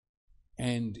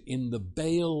 and in the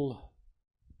Baal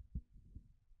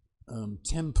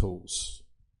temples,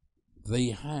 they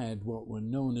had what were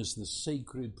known as the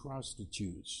sacred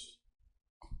prostitutes.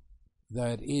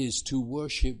 That is, to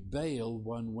worship Baal,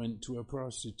 one went to a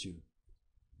prostitute.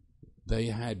 They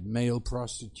had male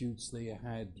prostitutes, they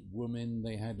had women,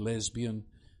 they had lesbian,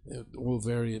 all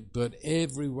varied, but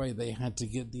every way they had to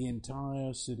get the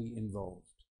entire city involved.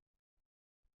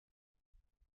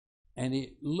 And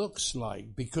it looks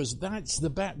like, because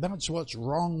that's what's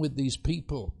wrong with these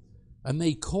people. And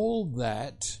they called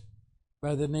that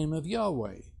by the name of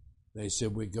Yahweh. They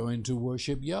said, we're going to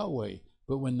worship Yahweh.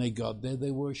 But when they got there,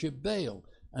 they worshiped Baal.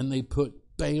 And they put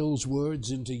Baal's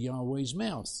words into Yahweh's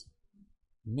mouth.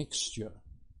 Mixture.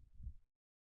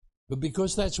 But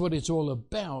because that's what it's all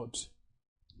about,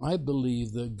 I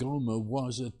believe that Gomer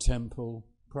was a temple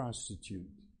prostitute.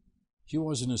 She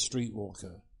wasn't a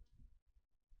streetwalker.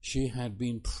 She had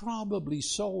been probably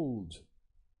sold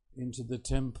into the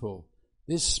temple.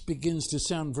 This begins to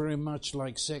sound very much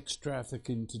like sex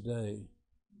trafficking today.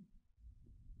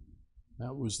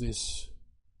 That was this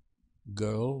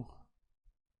girl,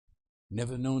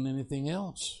 never known anything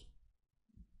else.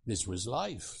 This was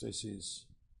life. This is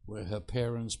where her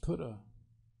parents put her.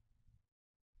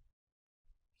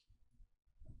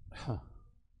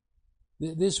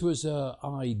 This was her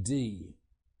ID,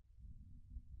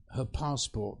 her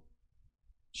passport.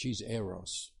 She's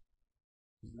Eros.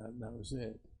 That was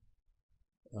it.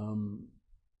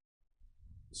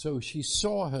 So she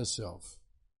saw herself.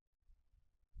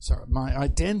 So my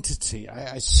identity,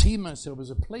 I see myself as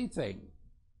a plaything.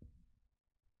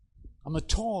 I'm a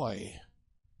toy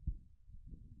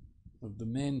of the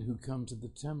men who come to the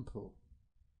temple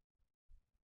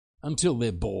until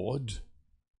they're bored,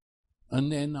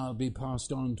 and then I'll be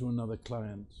passed on to another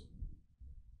client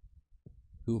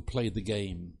who will play the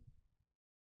game.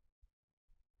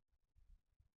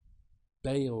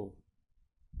 Baal,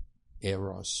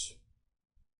 Eros,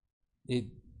 it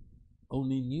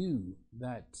only knew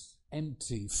that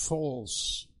empty,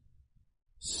 false,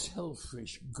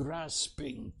 selfish,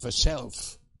 grasping for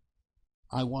self,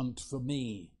 I want for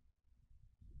me.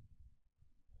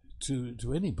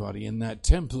 To anybody in that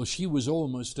temple, she was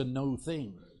almost a no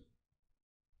thing.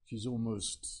 She's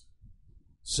almost,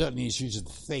 certainly she's a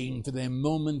thing for their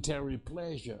momentary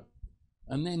pleasure.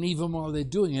 And then even while they're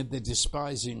doing it, they're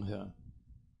despising her.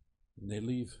 And they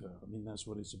leave her. I mean, that's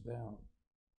what it's about.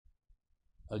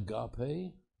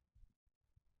 Agape,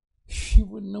 she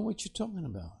wouldn't know what you're talking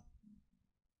about.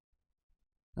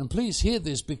 And please hear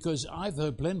this, because I've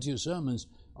heard plenty of sermons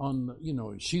on,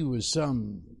 she was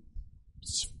some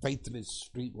faithless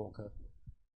streetwalker.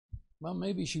 Well,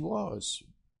 maybe she was,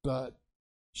 but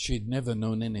she'd never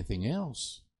known anything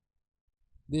else.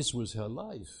 This was her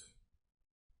life.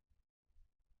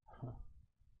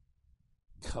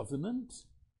 Covenant?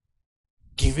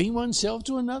 Giving oneself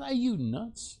to another? Are you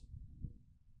nuts?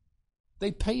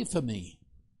 They pay for me.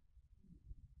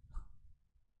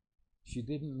 She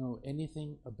didn't know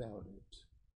anything about it.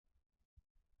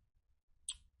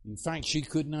 In fact, she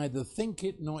could neither think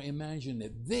it nor imagine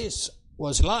it. This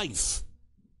was life.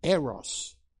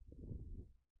 Eros.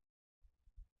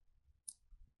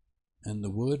 And the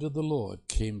word of the Lord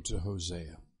came to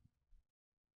Hosea.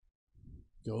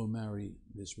 Go marry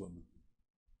this woman.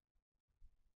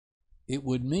 It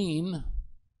would mean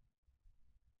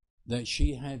that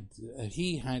he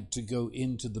had to go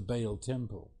into the Baal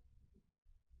temple.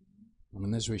 I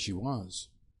mean, that's where she was.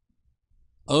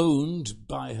 Owned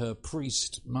by her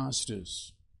priest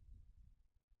masters.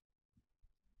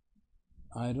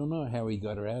 I don't know how he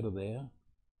got her out of there.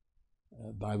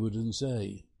 Bible didn't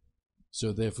say.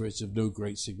 So therefore it's of no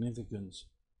great significance.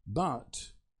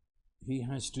 But he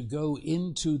has to go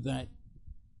into that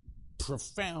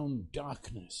profound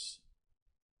darkness,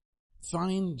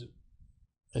 find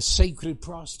a sacred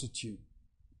prostitute,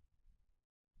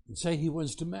 and say he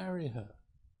wants to marry her,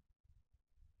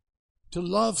 to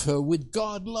love her with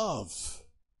God love.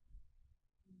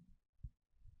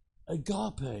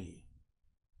 Agape.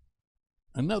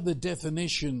 Another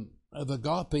definition of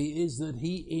agape is that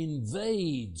he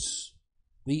invades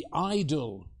the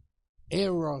idol,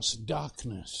 eros,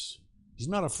 darkness. He's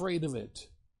not afraid of it.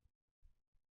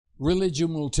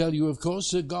 Religion will tell you, of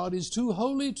course, that God is too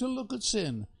holy to look at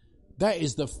sin. That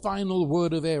is the final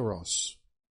word of eros.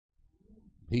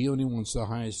 He only wants the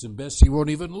highest and best. He won't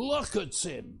even look at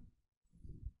sin.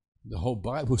 The whole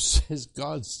Bible says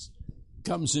God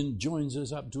comes and joins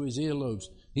us up to his earlobes.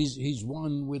 He's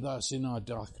one with us in our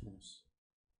darkness.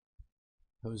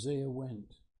 Hosea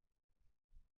went.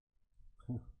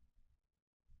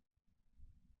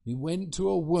 He went to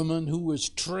a woman who was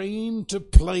trained to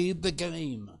play the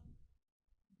game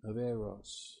of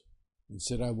eros and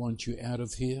said, I want you out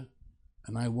of here,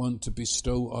 and I want to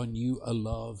bestow on you a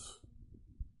love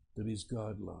that is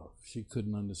God love. She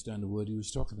couldn't understand a word he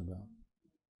was talking about.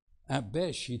 At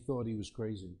best, she thought he was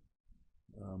crazy.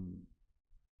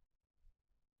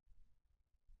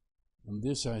 And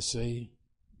this, I say,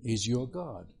 is your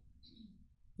God.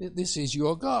 This is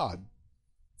your God.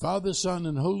 Father, Son,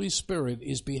 and Holy Spirit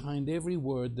is behind every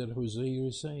word that Hosea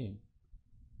is saying.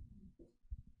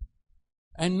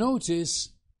 And notice,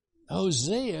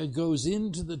 Hosea goes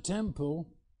into the temple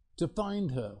to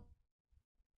find her.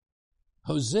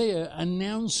 Hosea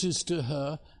announces to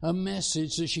her a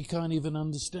message that she can't even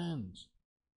understand.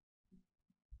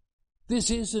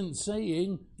 This isn't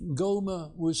saying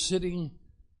Gomer was sitting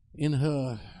in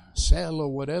her cell or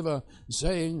whatever,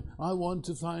 saying, I want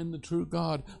to find the true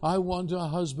God. I want a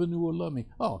husband who will love me.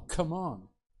 Oh, come on.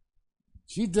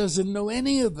 She doesn't know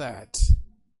any of that.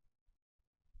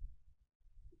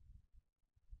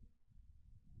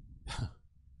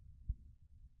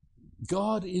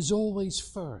 God is always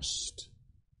first.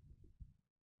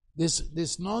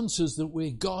 This nonsense that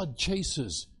we're God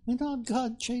chasers. We're not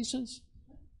God chasers.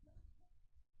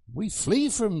 We flee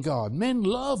from God. Men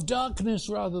love darkness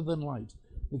rather than light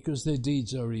because their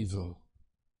deeds are evil.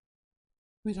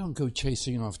 We don't go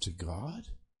chasing after God.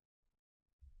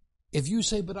 If you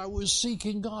say, but I was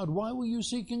seeking God, why were you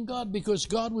seeking God? Because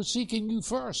God was seeking you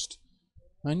first.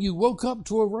 And you woke up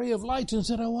to a ray of light and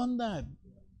said, I want that.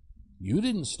 You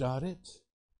didn't start it.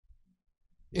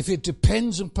 If it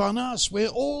depends upon us, we're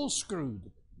all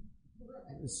screwed.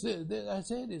 That's it.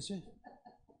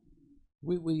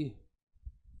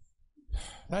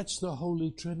 That's the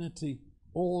Holy Trinity,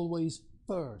 always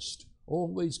first,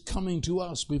 always coming to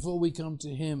us before we come to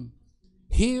him.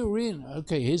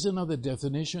 Here's another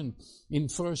definition. In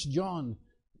 1 John,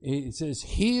 it says,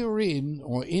 herein,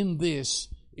 or in this,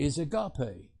 is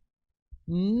agape.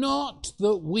 Not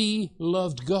that we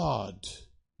loved God,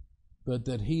 but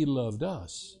that he loved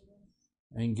us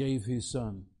and gave his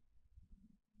son.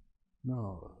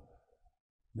 No,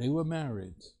 they were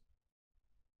married.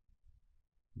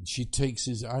 And she takes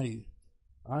his, I've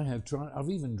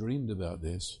even dreamed about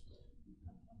this.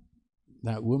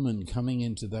 That woman coming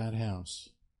into that house.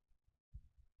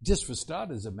 Just for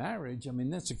starters, a marriage, I mean,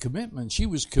 that's a commitment. She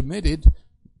was committed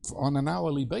on an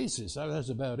hourly basis. That's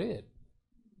about it.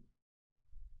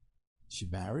 She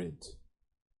married.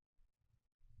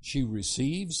 She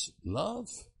receives love.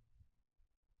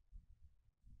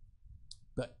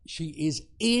 But she is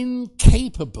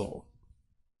incapable,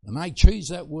 and I choose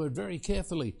that word very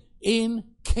carefully,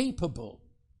 incapable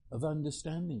of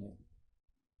understanding it.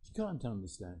 She can't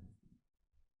understand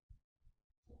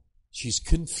it. She's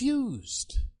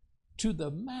confused to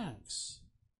the max.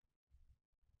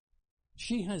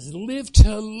 She has lived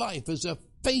her life as a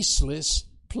faceless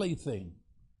plaything,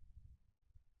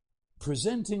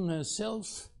 presenting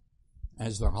herself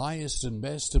as the highest and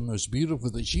best and most beautiful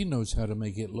that she knows how to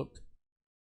make it look,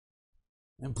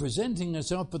 and presenting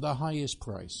herself for the highest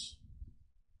price.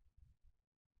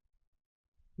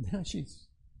 Now she's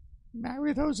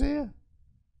married Hosea,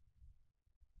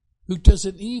 who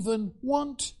doesn't even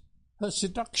want her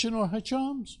seduction or her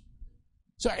charms.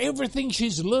 So everything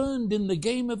she's learned in the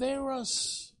game of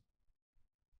eros,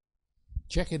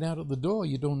 check it out at the door.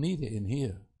 You don't need it in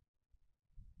here.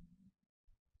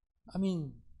 I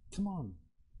mean, come on.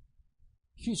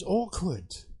 She's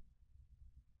awkward.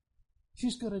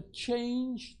 She's got to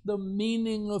change the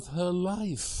meaning of her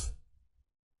life.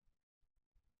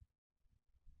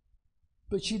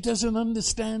 But she doesn't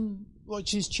understand what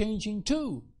she's changing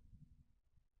to.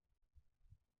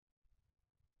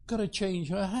 Got to change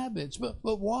her habits. But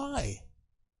why?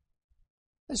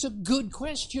 That's a good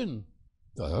question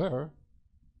for her.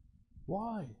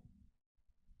 Why?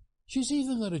 She's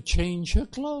even got to change her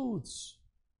clothes.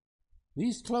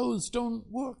 These clothes don't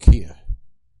work here.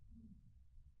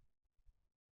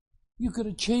 You've got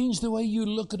to change the way you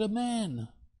look at a man.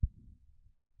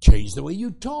 Change the way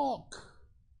you talk.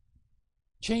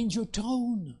 Change your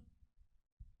tone.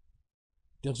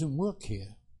 Doesn't work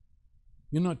here.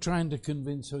 You're not trying to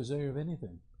convince Hosea of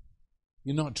anything.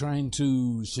 You're not trying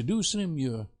to seduce him.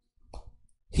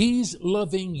 He's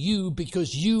loving you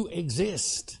because you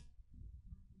exist,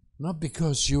 not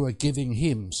because you are giving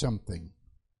him something.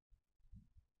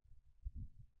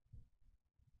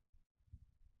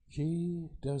 She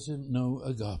doesn't know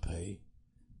agape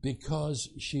because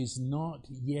she's not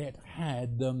yet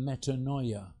had the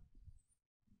metanoia.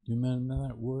 You remember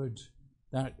that word?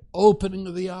 That opening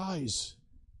of the eyes,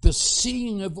 the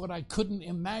seeing of what I couldn't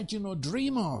imagine or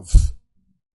dream of.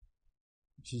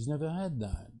 She's never had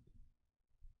that.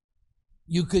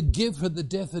 You could give her the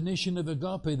definition of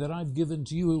agape that I've given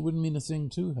to you, it wouldn't mean a thing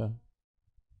to her.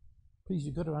 Please,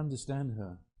 you've got to understand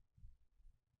her.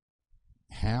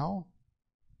 How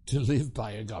to live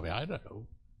by agape? I don't know.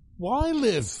 Why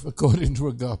live according to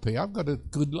agape? I've got a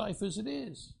good life as it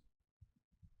is.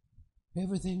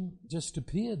 Everything just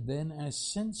appeared then as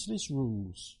senseless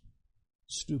rules.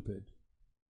 Stupid.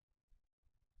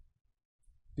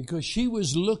 Because she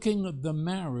was looking at the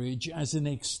marriage as an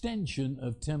extension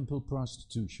of temple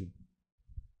prostitution.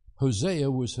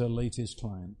 Hosea was her latest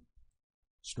client.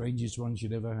 Strangest one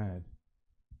she'd ever had.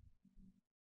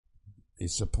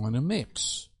 It's upon a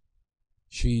mix.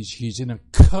 She's in a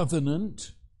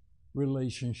covenant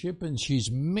relationship and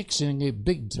she's mixing it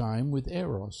big time with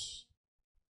eros.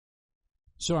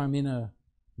 So I'm in a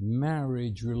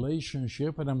marriage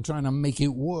relationship and I'm trying to make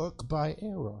it work by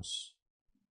eros.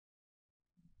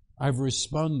 I've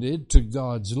responded to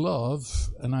God's love,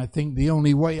 and I think the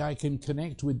only way I can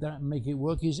connect with that and make it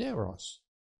work is eros.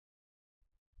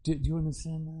 Do you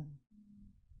understand that?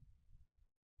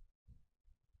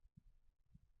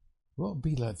 What would it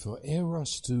be like for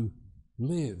eros to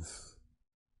live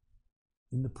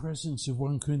in the presence of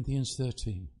 1 Corinthians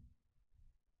 13?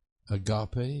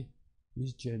 Agape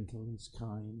is gentle, is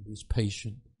kind, is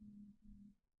patient.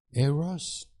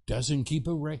 Eros doesn't keep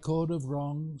a record of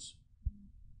wrongs.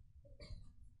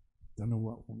 I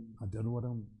don't know what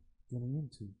I'm getting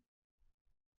into.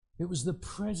 It was the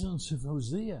presence of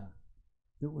Hosea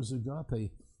that was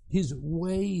agape. His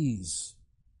ways.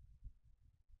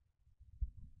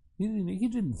 He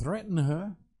didn't threaten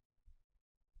her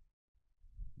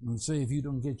and say, if you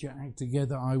don't get your act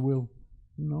together, I will.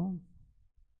 No.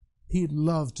 He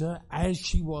loved her as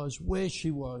she was, where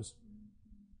she was.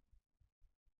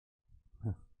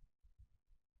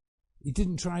 He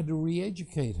didn't try to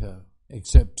re-educate her,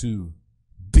 except to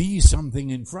be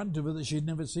something in front of her that she'd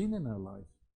never seen in her life.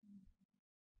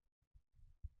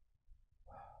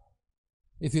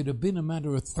 If it had been a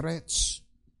matter of threats,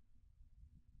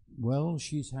 well,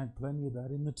 she's had plenty of that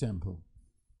in the temple.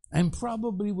 And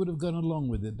probably would have gone along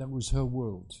with it. That was her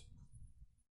world.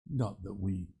 Not that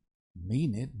we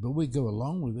mean it, but we go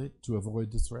along with it to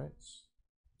avoid the threats.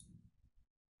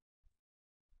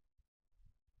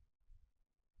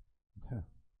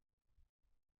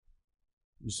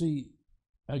 You see,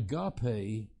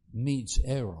 agape meets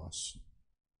eros.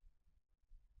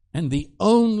 And the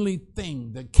only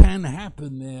thing that can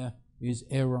happen there is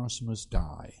eros must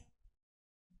die.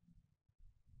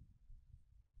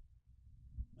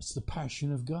 It's the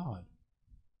passion of God.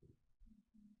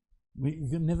 You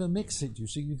can never mix it, you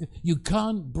see. You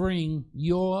can't bring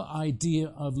your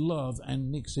idea of love and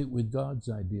mix it with God's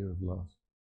idea of love.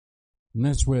 And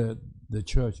that's where the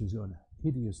church has gone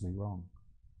hideously wrong.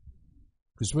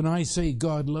 Because when I say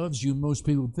God loves you, most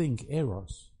people think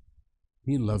eros.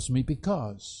 He loves me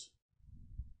because.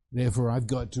 Therefore, I've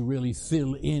got to really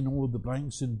fill in all the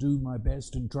blanks and do my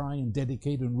best and try and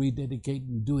dedicate and rededicate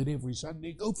and do it every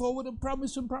Sunday. Go forward and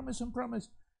promise and promise and promise.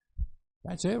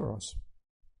 That's eros.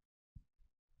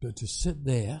 But to sit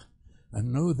there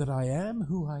and know that I am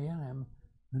who I am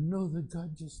and know that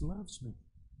God just loves me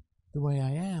the way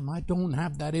I am. I don't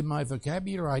have that in my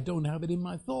vocabulary. I don't have it in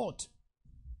my thought.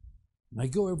 And I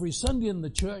go every Sunday in the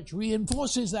church,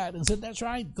 reinforces that and said, that's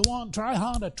right, go on, try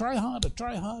harder, try harder,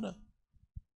 try harder.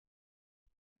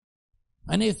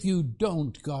 And if you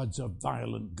don't, God's a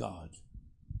violent God.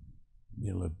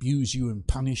 He'll abuse you and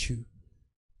punish you.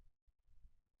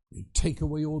 He'll take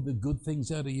away all the good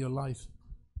things out of your life.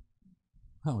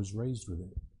 I was raised with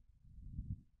it.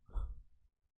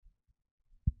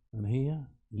 And here,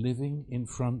 living in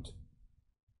front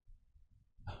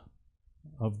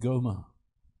of Gomer,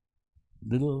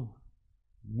 little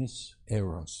Miss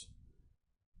Eros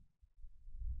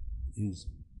is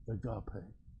agape.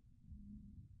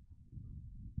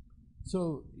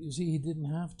 So, you see, he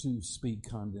didn't have to speak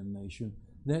condemnation.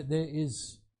 There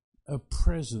is a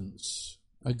presence.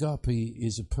 Agape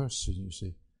is a person, you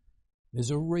see. There's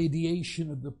a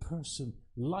radiation of the person.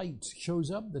 Light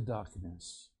shows up the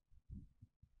darkness.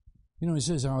 You know, it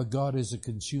says our God is a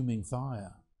consuming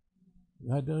fire.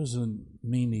 That doesn't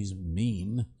mean he's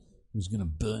mean, he's going to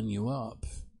burn you up.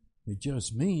 It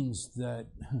just means that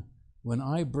when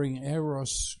I bring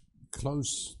Eros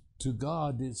close to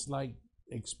God, it's like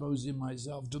exposing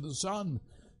myself to the sun,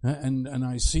 and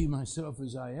I see myself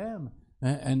as I am,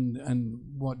 and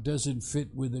what doesn't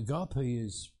fit with agape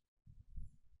is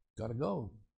got to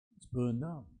go. It's burned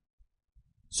up.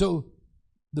 So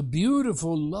the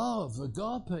beautiful love,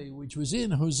 agape, which was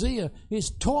in Hosea, is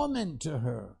torment to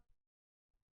her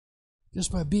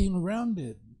just by being around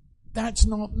it. That's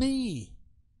not me.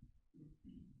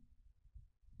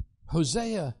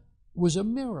 Hosea was a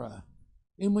mirror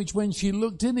in which when she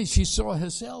looked in it, she saw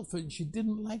herself, and she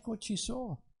didn't like what she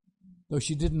saw, though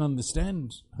she didn't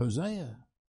understand Hosea.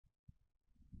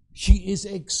 She is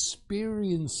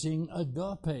experiencing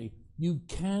agape. You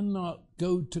cannot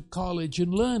go to college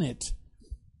and learn it.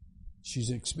 She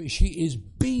is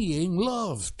being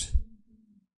loved,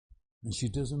 and she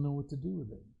doesn't know what to do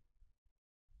with it.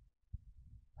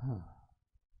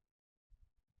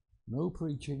 No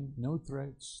preaching, no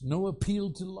threats, no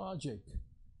appeal to logic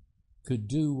could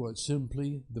do what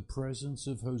simply the presence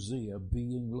of Hosea,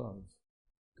 being love,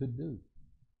 could do.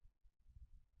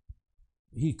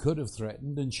 He could have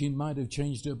threatened, and she might have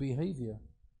changed her behavior,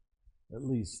 at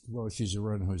least while she's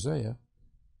around Hosea.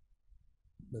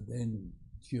 But then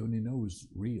she only knows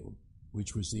real,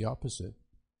 which was the opposite.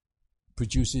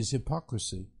 Produces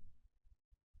hypocrisy,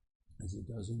 as it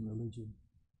does in religion.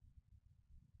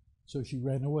 So she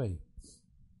ran away,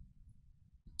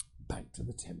 back to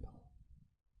the temple.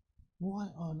 Why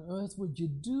on earth would you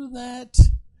do that?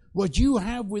 What you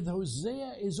have with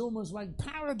Hosea is almost like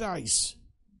paradise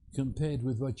compared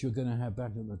with what you're going to have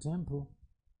back at the temple.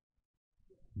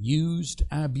 Used,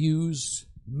 abused,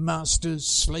 masters,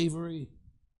 slavery.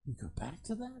 You go back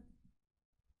to that?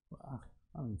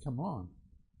 I mean, come on.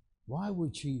 Why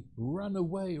would she run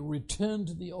away, return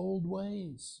to the old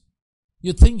ways?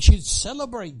 You'd think she'd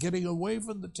celebrate getting away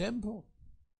from the temple.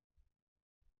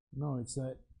 No, it's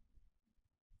that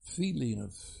feeling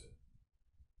of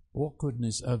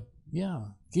awkwardness, of,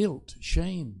 guilt,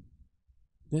 shame.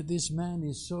 That this man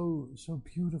is so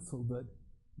beautiful, but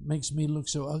makes me look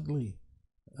so ugly.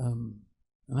 And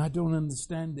I don't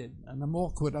understand it. And I'm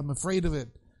awkward. I'm afraid of it.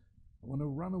 I want to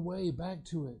run away back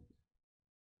to it.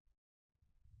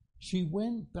 She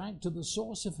went back to the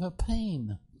source of her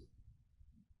pain.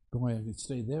 Boy, I could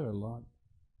stay there a lot.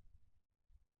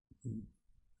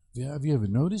 Have you ever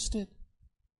noticed it?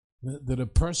 That a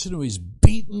person who is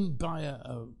beaten by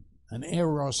an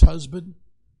Eros husband,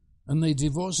 and they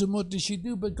divorce him, what does she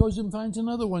do? But goes and finds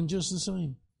another one just the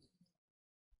same.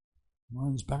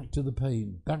 Runs back to the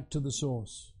pain, back to the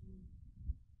source.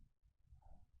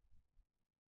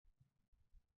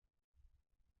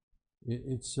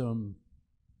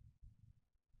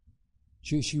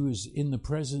 She was in the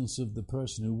presence of the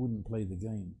person who wouldn't play the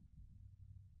game.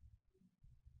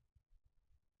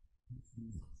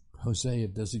 Hosea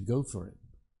doesn't go for it.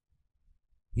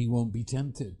 He won't be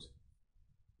tempted.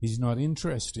 He's not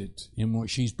interested in what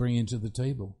she's bringing to the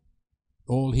table.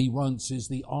 All he wants is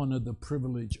the honor, the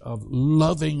privilege of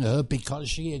loving her because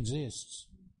she exists.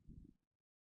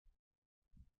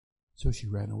 So she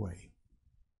ran away.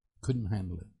 Couldn't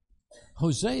handle it.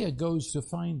 Hosea goes to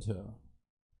find her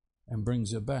and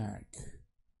brings her back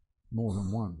more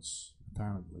than once,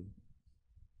 apparently.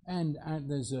 And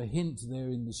there's a hint there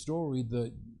in the story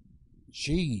that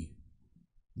she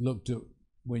looked at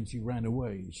when she ran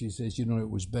away. She says, it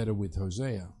was better with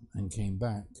Hosea, and came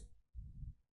back.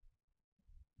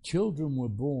 Children were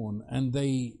born, and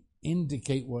they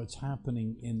indicate what's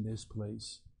happening in this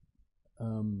place.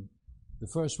 The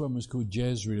first one was called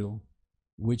Jezreel,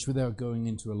 which, without going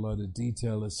into a lot of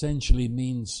detail, essentially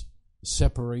means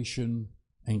separation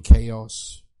and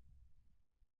chaos.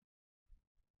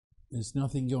 There's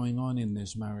nothing going on in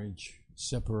this marriage.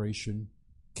 Separation,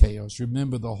 chaos.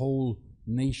 Remember, the whole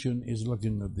nation is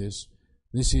looking at this.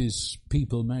 This is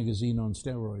People magazine on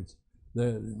steroids.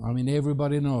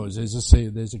 Everybody knows.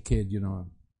 There's a kid, And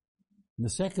the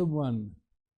second one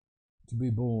to be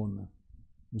born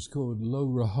was called Lo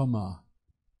Rahama,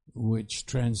 which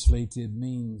translated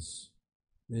means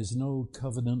there's no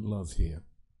covenant love here.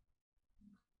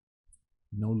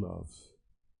 No love.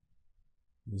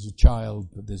 There's a child,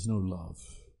 but there's no love.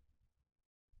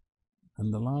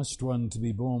 And the last one to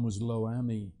be born was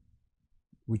Lo-Ami,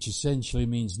 which essentially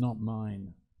means not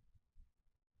mine.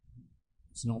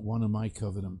 It's not one of my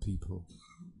covenant people.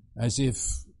 As if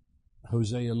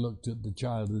Hosea looked at the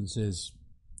child and says,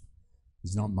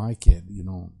 he's not my kid, you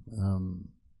know.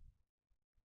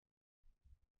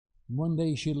 One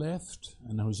day she left,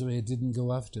 and Hosea didn't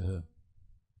go after her.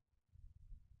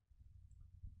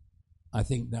 I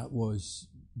think that was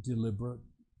deliberate.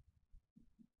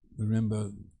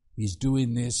 Remember, he's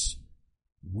doing this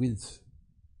with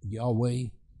Yahweh,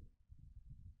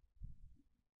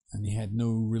 and he had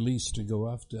no release to go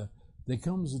after. There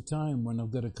comes a time when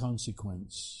I've got a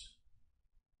consequence.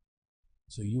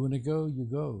 So you want to go, you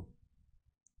go.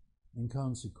 In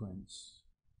consequence,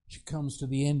 she comes to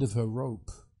the end of her rope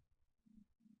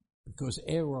because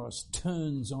Eros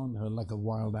turns on her like a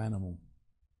wild animal.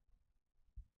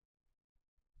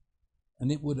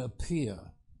 And it would appear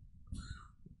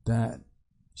that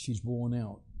she's worn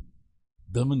out,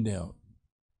 burned out.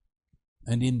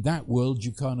 And in that world,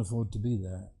 you can't afford to be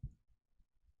that.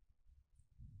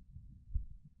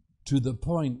 To the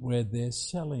point where they're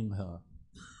selling her.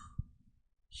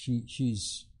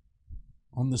 She's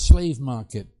on the slave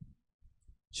market.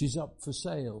 She's up for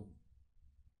sale.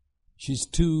 She's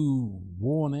too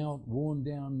worn out, worn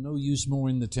down, no use more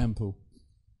in the temple.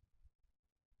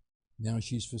 Now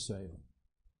she's for sale.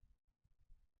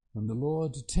 And the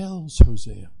Lord tells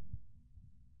Hosea,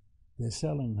 they're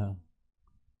selling her.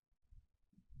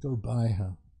 Go buy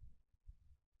her.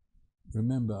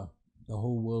 Remember, the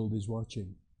whole world is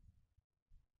watching.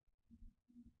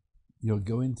 You're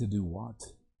going to do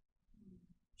what?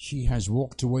 She has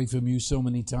walked away from you so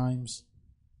many times.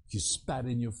 She's spat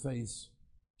in your face.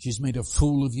 She's made a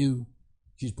fool of you.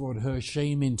 She's brought her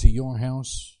shame into your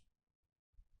house.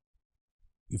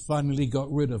 You finally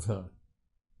got rid of her.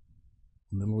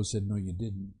 And the Lord said, no, you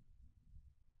didn't.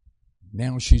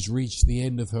 Now she's reached the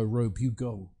end of her rope. You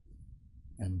go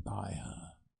and buy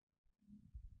her.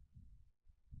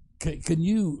 Can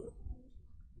you...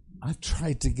 I've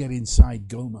tried to get inside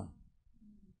Gomer.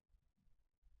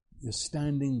 You're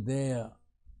standing there,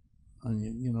 and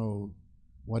you know,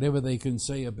 whatever they can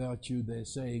say about you, they're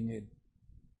saying it.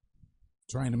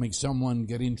 Trying to make someone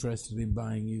get interested in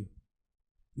buying you.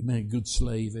 You make a good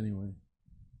slave anyway.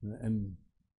 And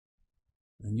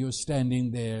you're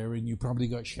standing there, and you probably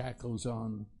got shackles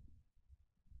on,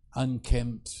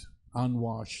 unkempt,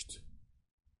 unwashed.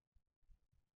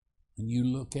 And you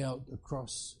look out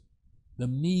across the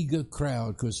meager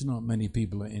crowd, because not many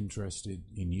people are interested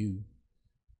in you.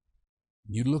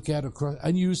 You look out across,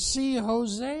 and you see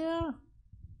Hosea?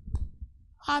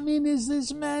 I mean, is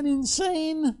this man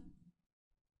insane?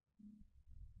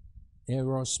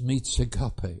 Eros meets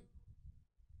agape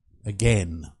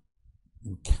again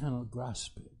and cannot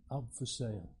grasp it. Up for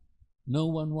sale. No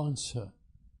one wants her.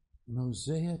 And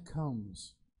Hosea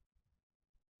comes,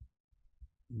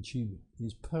 and she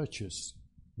is purchased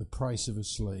the price of a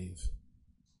slave.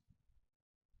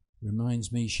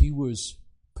 Reminds me, she was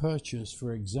purchased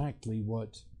for exactly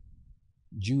what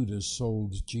Judas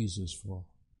sold Jesus for.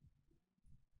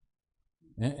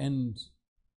 And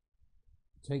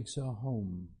takes her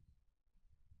home.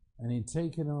 And in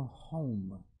taking her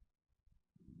home,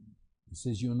 he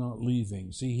says, you're not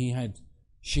leaving. See,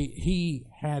 he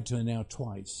had her now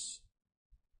twice.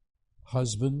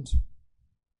 Husband,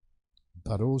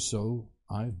 but also,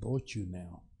 I've bought you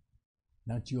now.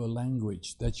 That's your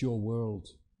language. That's your world.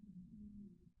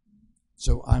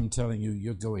 So I'm telling you,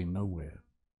 you're going nowhere.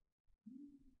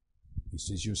 He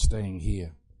says, you're staying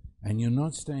here. And you're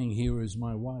not staying here as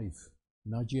my wife.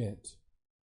 Not yet.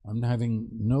 I'm having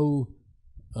no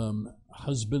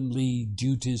husbandly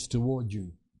duties toward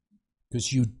you.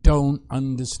 Because you don't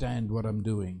understand what I'm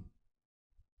doing.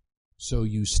 So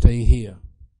you stay here.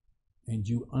 And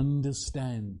you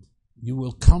understand. You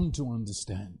will come to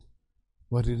understand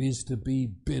what it is to be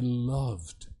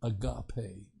beloved,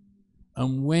 agape.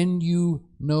 And when you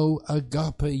know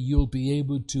agape, you'll be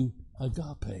able to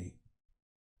agape.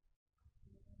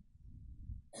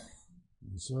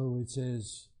 And so it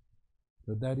says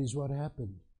that is what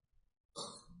happened.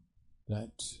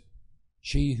 That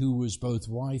she who was both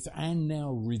wife and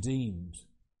now redeemed,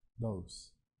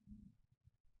 both.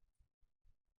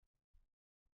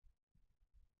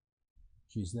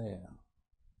 She's there.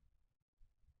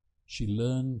 She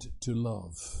learned to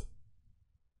love.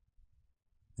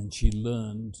 And she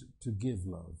learned to give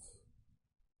love.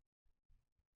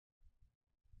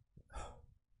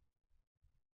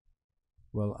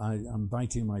 Well, I'm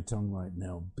biting my tongue right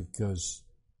now because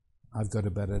I've got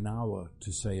about an hour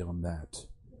to say on that.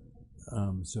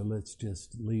 So let's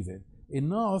just leave it.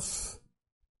 Enough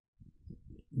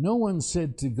No one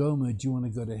said to Gomer, do you want to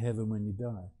go to heaven when you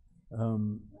die?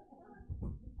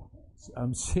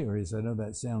 I'm serious. I know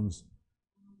that sounds...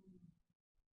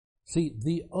 See,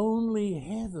 the only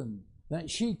heaven that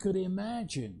she could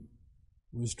imagine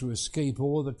was to escape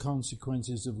all the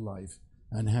consequences of life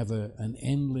and have an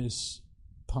endless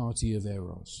party of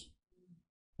eros.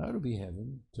 That would be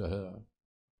heaven to her.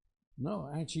 No,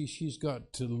 actually, she's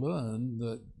got to learn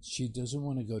that she doesn't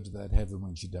want to go to that heaven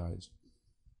when she dies.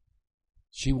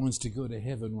 She wants to go to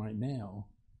heaven right now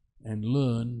and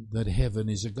learn that heaven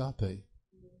is agape.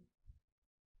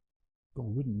 But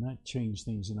wouldn't that change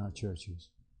things in our churches?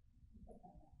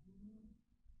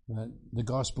 That the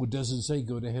gospel doesn't say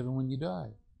go to heaven when you die.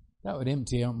 That would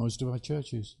empty out most of our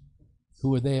churches,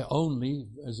 who are there only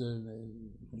as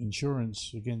an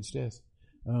insurance against death.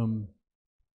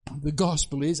 The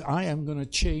gospel is, I am going to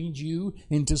change you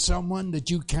into someone that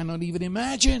you cannot even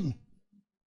imagine.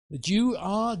 That you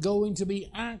are going to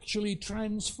be actually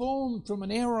transformed from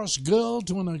an eros girl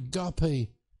to an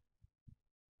agape.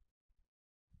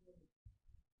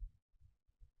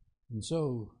 And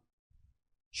so,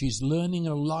 she's learning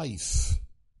a life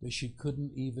that she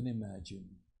couldn't even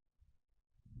imagine.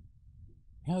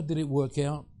 How did it work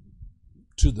out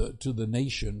to the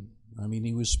nation? I mean,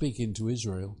 he was speaking to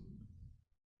Israel.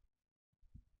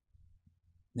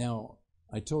 Now,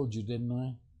 I told you, didn't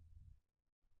I,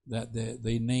 that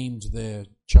they named their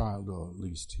child, or at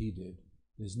least he did.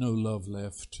 There's no love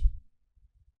left.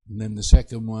 And then the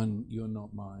second one, you're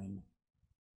not mine.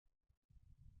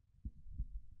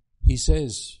 He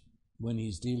says, when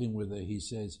he's dealing with her, he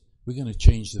says, we're going to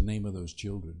change the name of those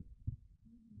children.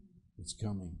 It's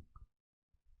coming.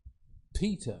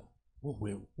 Peter, well,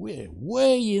 we're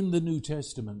way in the New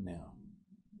Testament now.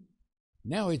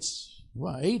 Now it's,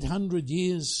 800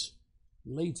 years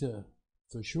later,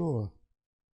 for sure.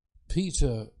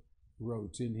 Peter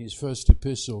wrote in his first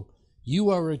epistle, you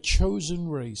are a chosen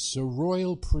race, a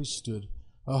royal priesthood,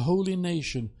 a holy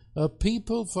nation, a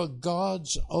people for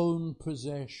God's own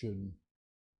possession,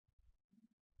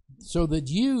 so that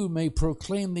you may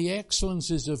proclaim the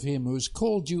excellencies of him who has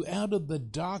called you out of the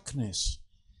darkness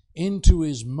into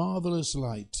his marvelous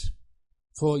light.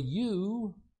 For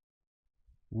you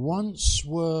once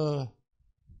were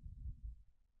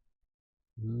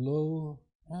lo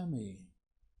ami.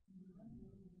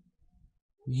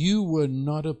 You were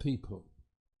not a people.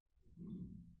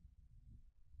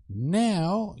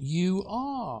 Now you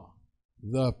are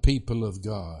the people of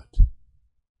God.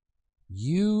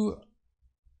 You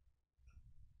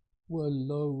were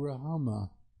lo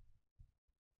rahama,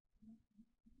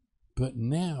 but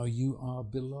now you are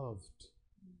beloved.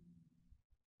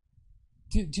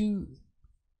 It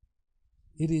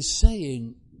is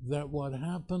saying that what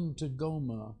happened to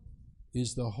Gomer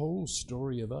is the whole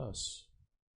story of us,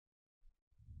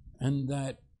 and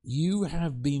that you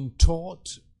have been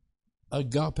taught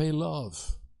agape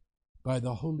love by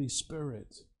the Holy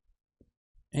Spirit,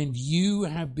 and you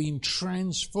have been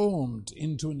transformed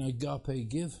into an agape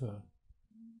giver,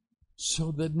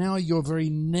 so that now your very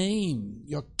name,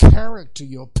 your character,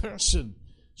 your person,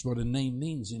 is what a name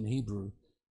means in Hebrew.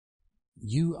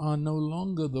 You are no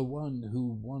longer the one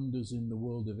who wanders in the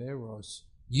world of eros.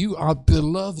 You are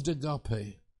beloved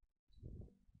agape.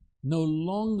 No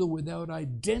longer without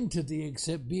identity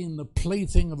except being the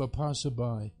plaything of a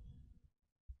passerby.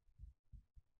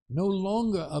 No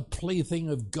longer a plaything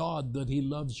of God, that he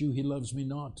loves you, he loves me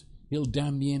not. He'll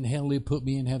damn me in hell, he'll put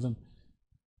me in heaven.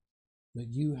 That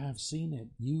you have seen it.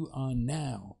 You are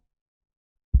now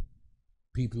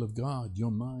people of God.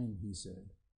 You're mine, he said.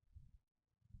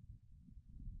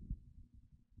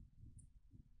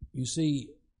 You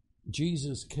see,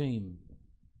 Jesus came.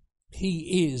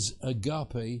 He is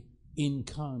agape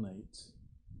incarnate.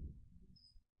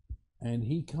 And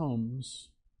he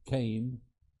came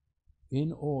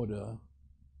in order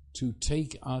to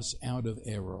take us out of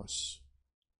eros.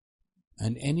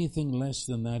 And anything less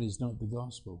than that is not the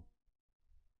gospel.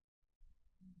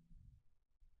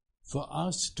 For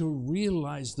us to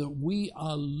realize that we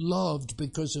are loved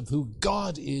because of who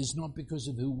God is, not because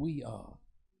of who we are.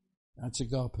 That's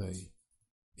agape.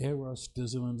 Eros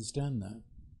doesn't understand that.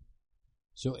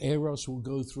 So Eros will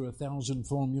go through 1,000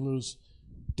 formulas,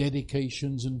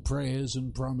 dedications and prayers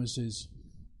and promises,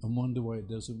 and wonder why it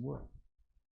doesn't work.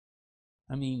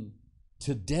 I mean,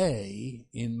 today,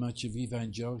 in much of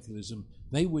evangelicalism,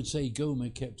 they would say Gomer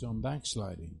kept on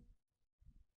backsliding.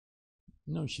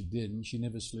 No, she didn't. She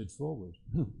never slid forward.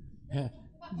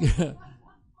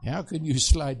 How can you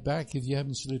slide back if you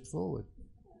haven't slid forward?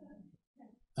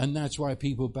 And that's why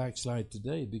people backslide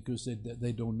today, because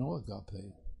they don't know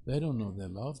agape. They don't know they're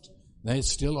loved. They're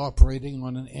still operating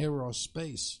on an eros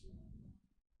space.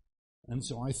 And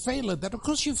so I fail at that. Of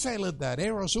course you fail at that.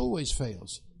 Eros always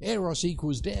fails. Eros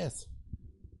equals death.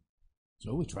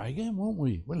 So we try again, won't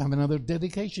we? We'll have another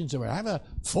dedication to it. Have a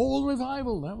fall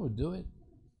revival. That would do it.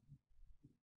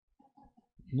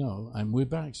 No, and we're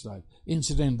backslide.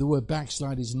 Incidentally, the word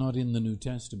backslide is not in the New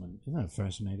Testament. Isn't that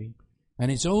fascinating?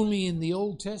 And it's only in the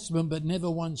Old Testament, but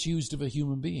never once used of a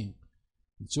human being.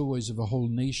 It's always of a whole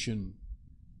nation.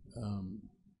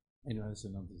 Anyway, that's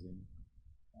another thing.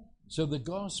 So the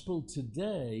gospel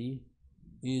today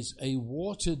is a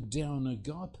watered-down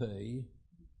agape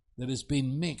that has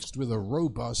been mixed with a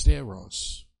robust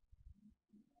eros.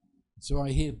 So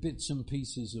I hear bits and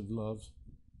pieces of love,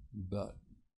 but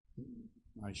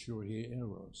I sure hear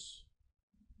eros.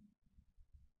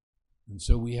 And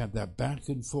so we have that back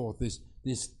and forth,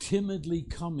 this timidly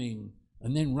coming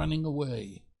and then running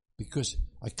away, because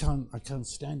I can't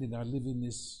stand it. I live in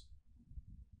this.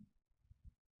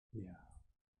 Yeah.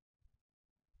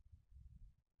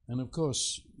 And of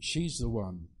course, she's the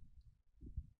one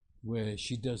where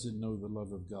she doesn't know the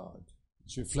love of God.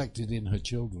 It's reflected in her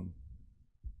children.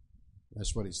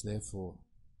 That's what it's there for.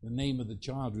 The name of the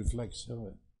child reflects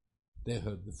her. They're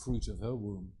the fruit of her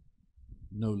womb.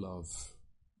 No love.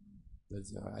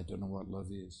 I don't know what love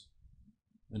is.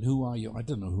 And who are you? I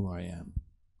don't know who I am.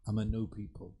 I'm a no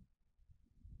people.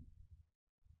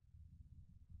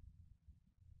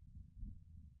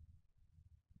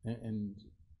 And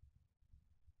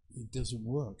it doesn't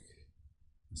work.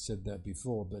 I said that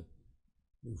before, but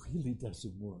it really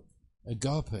doesn't work.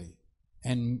 Agape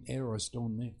and eros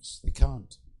don't mix. They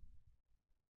can't.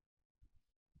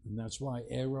 And that's why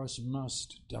eros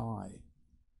must die.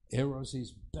 Eros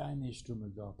is banished from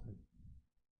agape.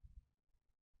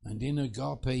 And in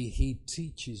agape, he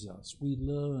teaches us. We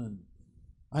learn.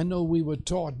 I know we were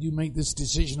taught, you make this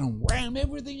decision and wham,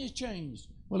 everything has changed.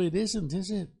 Well, it isn't,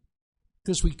 is it?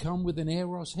 Because we come with an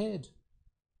eros head.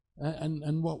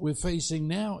 And what we're facing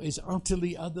now is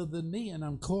utterly other than me, and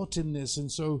I'm caught in this.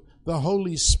 And so the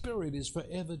Holy Spirit is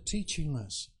forever teaching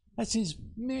us. That's his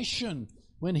mission.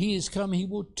 When he is come, he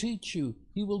will teach you.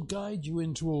 He will guide you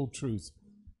into all truth.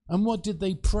 And what did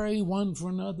they pray one for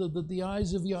another? That the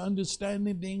eyes of your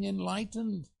understanding being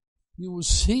enlightened, you will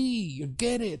see, you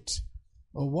get it.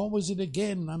 Or what was it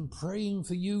again? I'm praying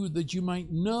for you that you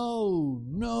might know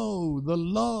the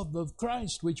love of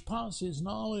Christ which passes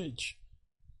knowledge.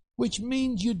 Which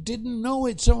means you didn't know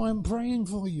it, so I'm praying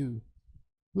for you.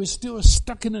 We're still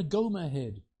stuck in a Gomer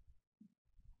head.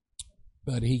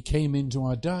 But he came into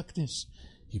our darkness.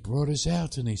 He brought us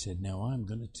out and he said, now I'm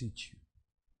going to teach you.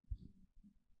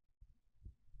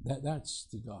 That's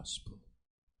the gospel.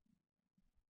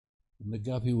 And the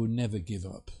agape will never give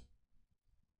up.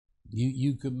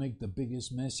 You can make the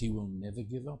biggest mess, he will never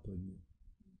give up on you.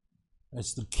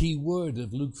 That's the key word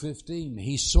of Luke 15.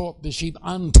 He sought the sheep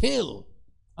until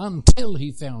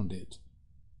he found it.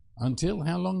 Until,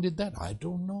 how long did that? I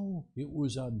don't know. It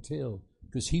was until,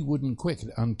 because he wouldn't quit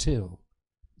until.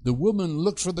 The woman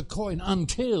looked for the coin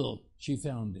until she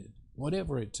found it,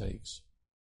 whatever it takes.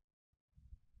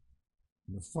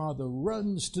 And the father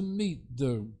runs to meet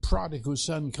the prodigal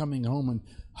son coming home and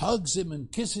hugs him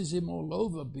and kisses him all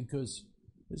over, because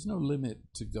there's no limit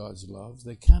to God's love.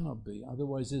 There cannot be.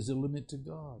 Otherwise, there's a limit to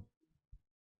God.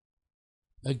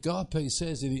 Agape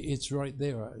says it's right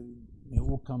there. It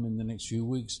will come in the next few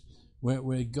weeks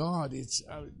where God,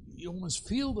 you almost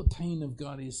feel the pain of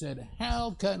God. He said,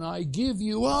 how can I give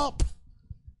you up?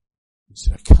 He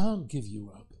said, I can't give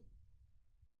you up.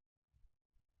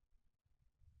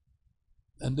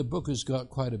 And the book has got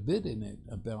quite a bit in it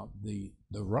about the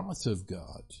wrath of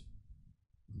God.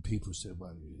 And people say,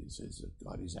 well, it says that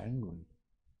God is angry.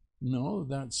 No,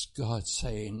 that's God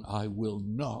saying, I will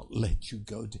not let you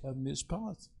go down this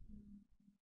path.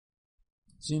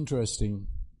 It's interesting.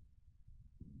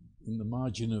 In the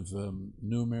margin of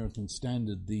New American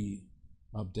Standard, the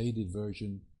updated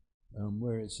version,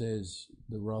 where it says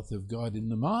the wrath of God, in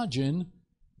the margin,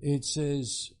 it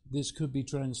says this could be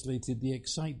translated the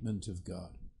excitement of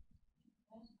God.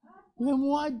 Then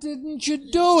why didn't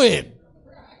you do it?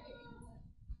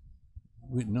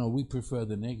 We prefer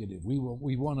the negative. We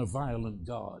want a violent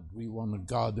God. We want a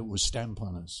God that will stamp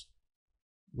on us.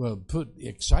 Well, put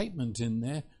excitement in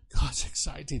there. God's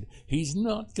excited. He's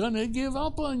not going to give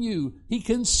up on you. He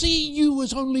can see you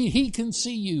as only he can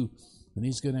see you. And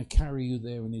he's going to carry you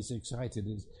there, and he's excited.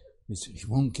 He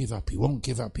won't give up. He won't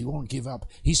give up. He won't give up.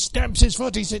 He stamps his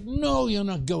foot. He said, no, you're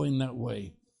not going that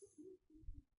way.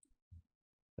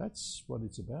 That's what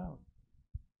it's about.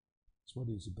 That's what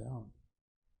it's about.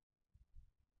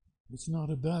 It's not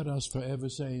about us forever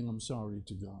saying, I'm sorry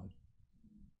to God.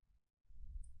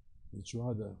 It's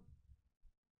rather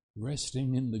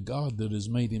resting in the God that has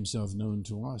made himself known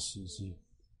to us.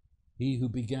 He who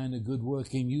began a good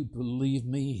work in you, believe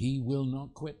me, he will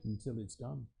not quit until it's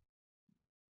done.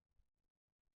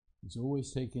 He's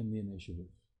always taken the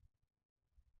initiative.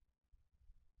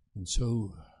 And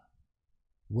so,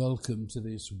 welcome to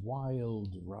this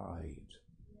wild ride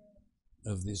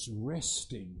of this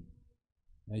resting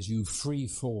as you free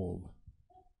fall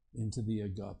into the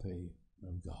agape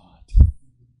of God.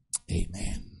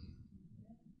 Amen.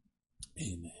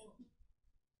 Amen.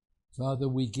 Father,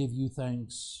 we give you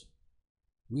thanks.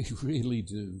 We really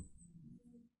do.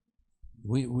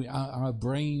 Our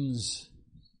brains,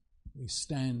 we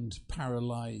stand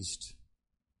paralyzed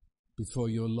before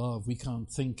your love. We can't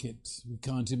think it. We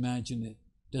can't imagine it.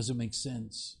 It doesn't make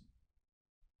sense.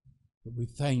 But we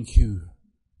thank you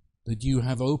that you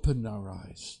have opened our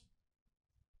eyes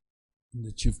and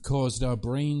that you've caused our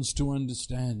brains to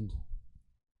understand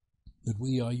that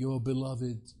we are your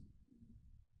beloved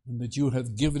and that you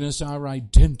have given us our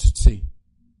identity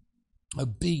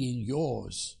of being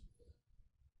yours,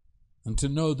 and to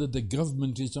know that the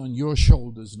government is on your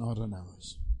shoulders, not on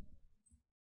ours.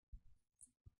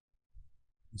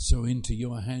 So into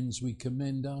your hands we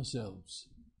commend ourselves,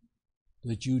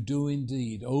 that you do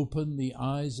indeed open the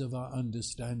eyes of our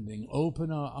understanding,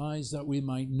 open our eyes that we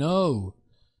might know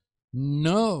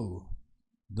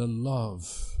the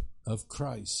love of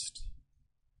Christ,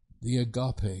 the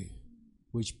agape,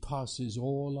 which passes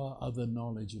all our other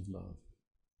knowledge of love.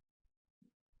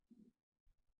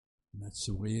 And that's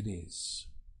the way it is.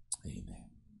 Amen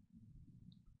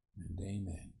and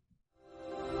amen.